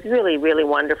 and it was really, really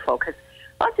wonderful because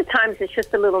lots of times it's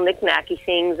just the little knick-knacky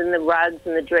things and the rugs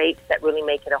and the drapes that really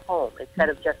make it a home instead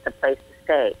of just a place to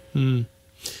stay.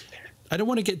 I don't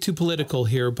want to get too political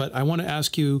here, but I want to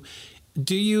ask you,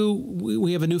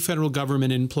 we have a new federal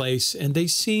government in place, and they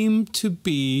seem to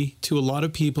be, to a lot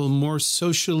of people, more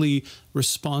socially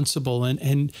responsible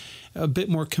and a bit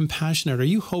more compassionate. Are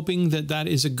you hoping that that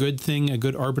is a good thing, a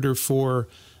good arbiter for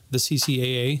the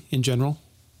CCAA in general?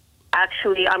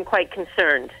 Actually, I'm quite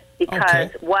concerned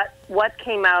because what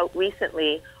came out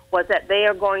recently was that they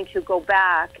are going to go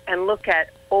back and look at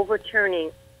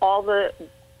overturning all the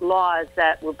laws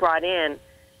that were brought in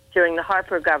during the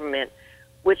Harper government,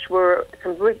 which were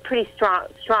some pretty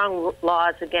strong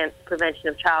laws against prevention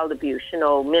of child abuse,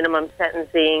 minimum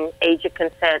sentencing, age of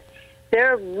consent.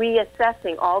 They're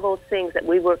reassessing all those things that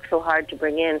we worked so hard to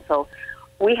bring in. So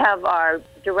we have our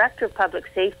Director of Public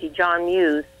Safety, John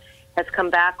Muse, has come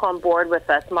back on board with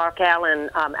us. Mark Allen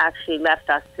actually left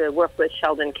us to work with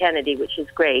Sheldon Kennedy, which is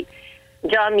great.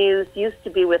 John Muse used to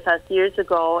be with us years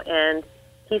ago, and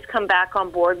he's come back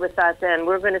on board with us, and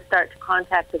we're going to start to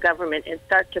contact the government and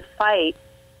start to fight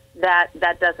that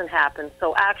doesn't happen.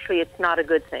 So actually, it's not a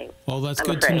good thing. Well, that's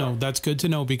good to know. That's good to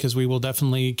know because we will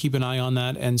definitely keep an eye on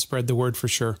that and spread the word for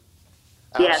sure.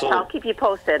 Yes, absolutely. I'll keep you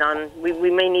posted on. We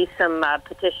may need some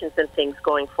petitions and things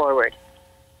going forward.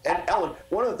 And Ellen,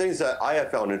 one of the things that I have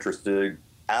found interesting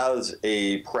as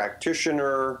a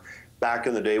practitioner back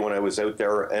in the day when I was out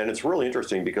there, and it's really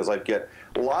interesting because I get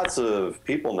lots of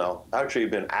people now actually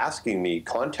have been asking me,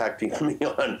 contacting me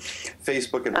on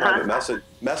Facebook and private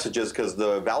messages because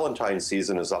the Valentine's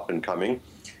season is up and coming.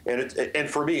 And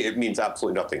for me, it means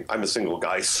absolutely nothing. I'm a single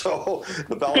guy, so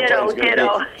the Valentine's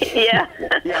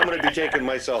I'm going to be taking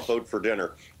myself out for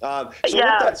dinner. With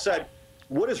that said,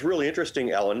 what is really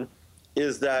interesting, Ellen,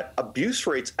 is that abuse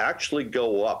rates actually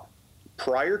go up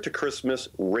prior to Christmas,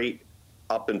 rate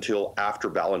up until after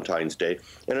Valentine's Day.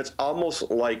 And it's almost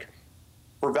like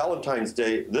for Valentine's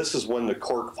Day, this is when the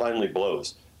cork finally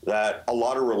blows, that a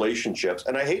lot of relationships,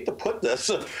 and I hate to put this,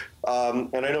 and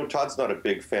I know Todd's not a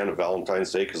big fan of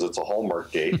Valentine's Day because it's a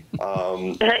Hallmark day,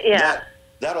 that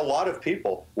a lot of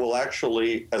people will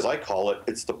actually, as I call it,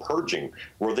 it's the purging,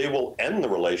 where they will end the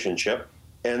relationship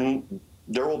and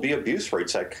there will be abuse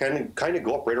rates that kind of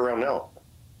go up right around now.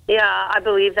 Yeah, I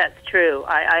believe that's true.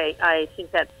 I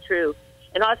think that's true.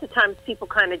 And lots of times people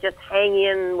kind of just hang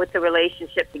in with the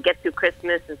relationship to get through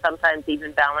Christmas and sometimes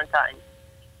even Valentine's.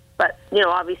 But,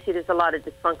 obviously there's a lot of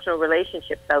dysfunctional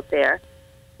relationships out there.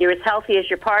 You're as healthy as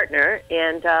your partner,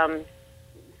 and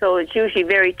so it's usually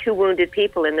very two wounded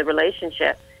people in the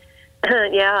relationship.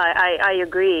 I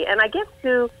agree. And I guess,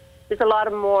 too, there's a lot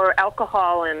of more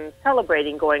alcohol and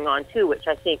celebrating going on, too, which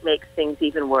I think makes things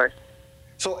even worse.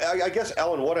 So I guess,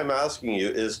 Ellen, what I'm asking you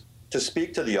is to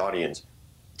speak to the audience,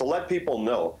 to let people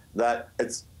know that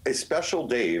it's a special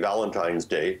day, Valentine's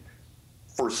Day,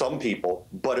 for some people,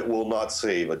 but it will not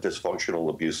save a dysfunctional,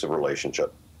 abusive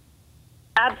relationship.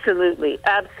 Absolutely,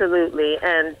 absolutely.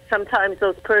 And sometimes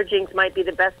those purgings might be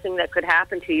the best thing that could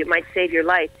happen to you. It might save your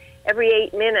life. Every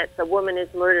 8 minutes, a woman is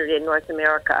murdered in North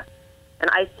America. And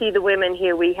I see the women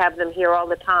here. We have them here all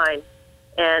the time.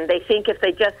 And they think if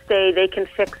they just stay, they can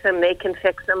fix them.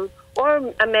 Or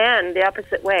a man, the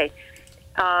opposite way.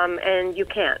 And you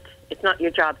can't. It's not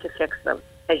your job to fix them,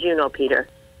 as you know, Peter.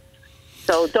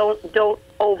 So don't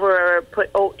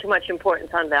put too much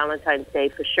importance on Valentine's Day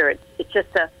for sure. It's just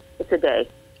a day.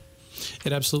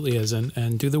 It absolutely is,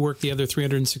 and do the work the other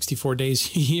 364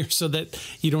 days a year so that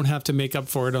you don't have to make up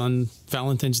for it on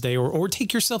Valentine's Day or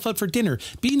take yourself out for dinner.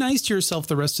 Be nice to yourself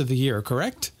the rest of the year,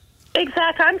 correct?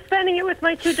 Exactly. I'm spending it with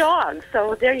my 2 dogs,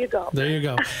 so there you go. There you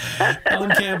go.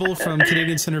 Ellen Campbell from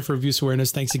Canadian Center for Abuse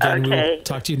Awareness, thanks again. Okay. We'll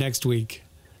talk to you next week.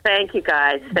 Thank you,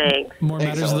 guys. Thanks. More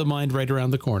Matters of the Mind right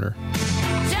around the corner.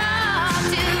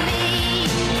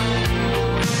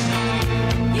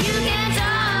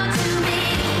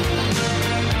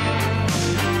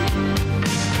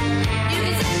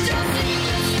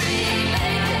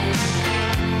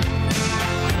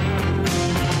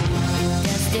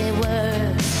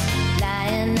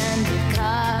 Lying under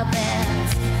car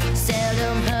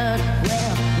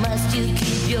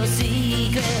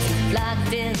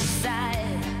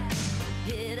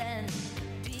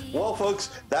folks,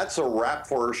 that's a wrap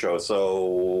for our show. So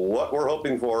what we're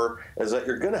hoping for is that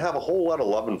you're going to have a whole lot of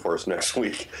loving for us next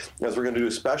week, as we're going to do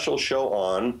a special show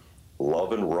on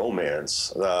love and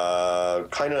romance,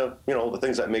 kind of, the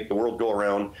things that make the world go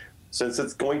around, since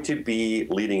it's going to be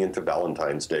leading into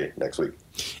Valentine's Day next week.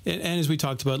 And as we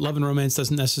talked about, love and romance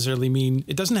doesn't necessarily mean,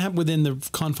 it doesn't have within the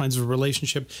confines of a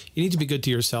relationship. You need to be good to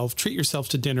yourself. Treat yourself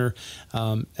to dinner,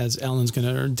 as Ellen's going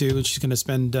to do. She's going to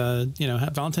spend,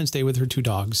 have Valentine's Day with her 2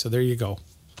 dogs. So there you go.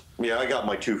 Yeah, I got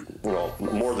my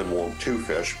more than 2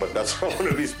 fish, but that's how I'm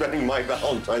going to be spending my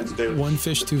Valentine's Day. 1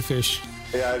 fish, 2 fish.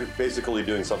 Yeah, basically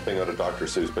doing something out of Dr.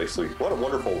 Seuss, basically. What a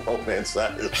wonderful romance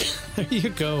that is. There you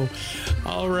go.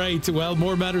 All right. Well,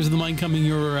 more Matters of the Mind coming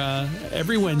your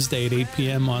every Wednesday at 8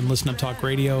 p.m. on Listen Up Talk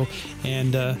Radio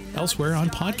and elsewhere on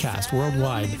podcast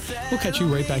worldwide. We'll catch you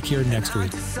right back here next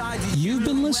week. You've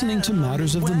been listening to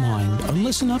Matters of the Mind on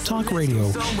Listen Up Talk Radio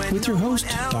with your host,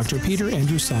 Dr. Peter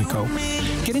Andrew Sacco.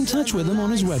 Get in touch with him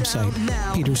on his website,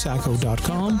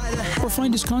 petersacco.com, or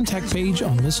find his contact page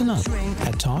on Listen Up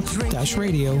at talk-radio.ca.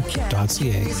 Find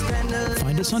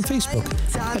us on Facebook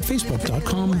at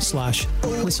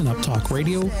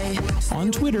facebook.com/listenuptalkradio,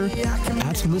 on Twitter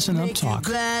at listenuptalk.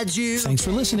 Thanks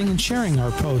for listening and sharing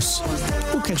our posts.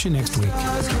 We'll catch you next week.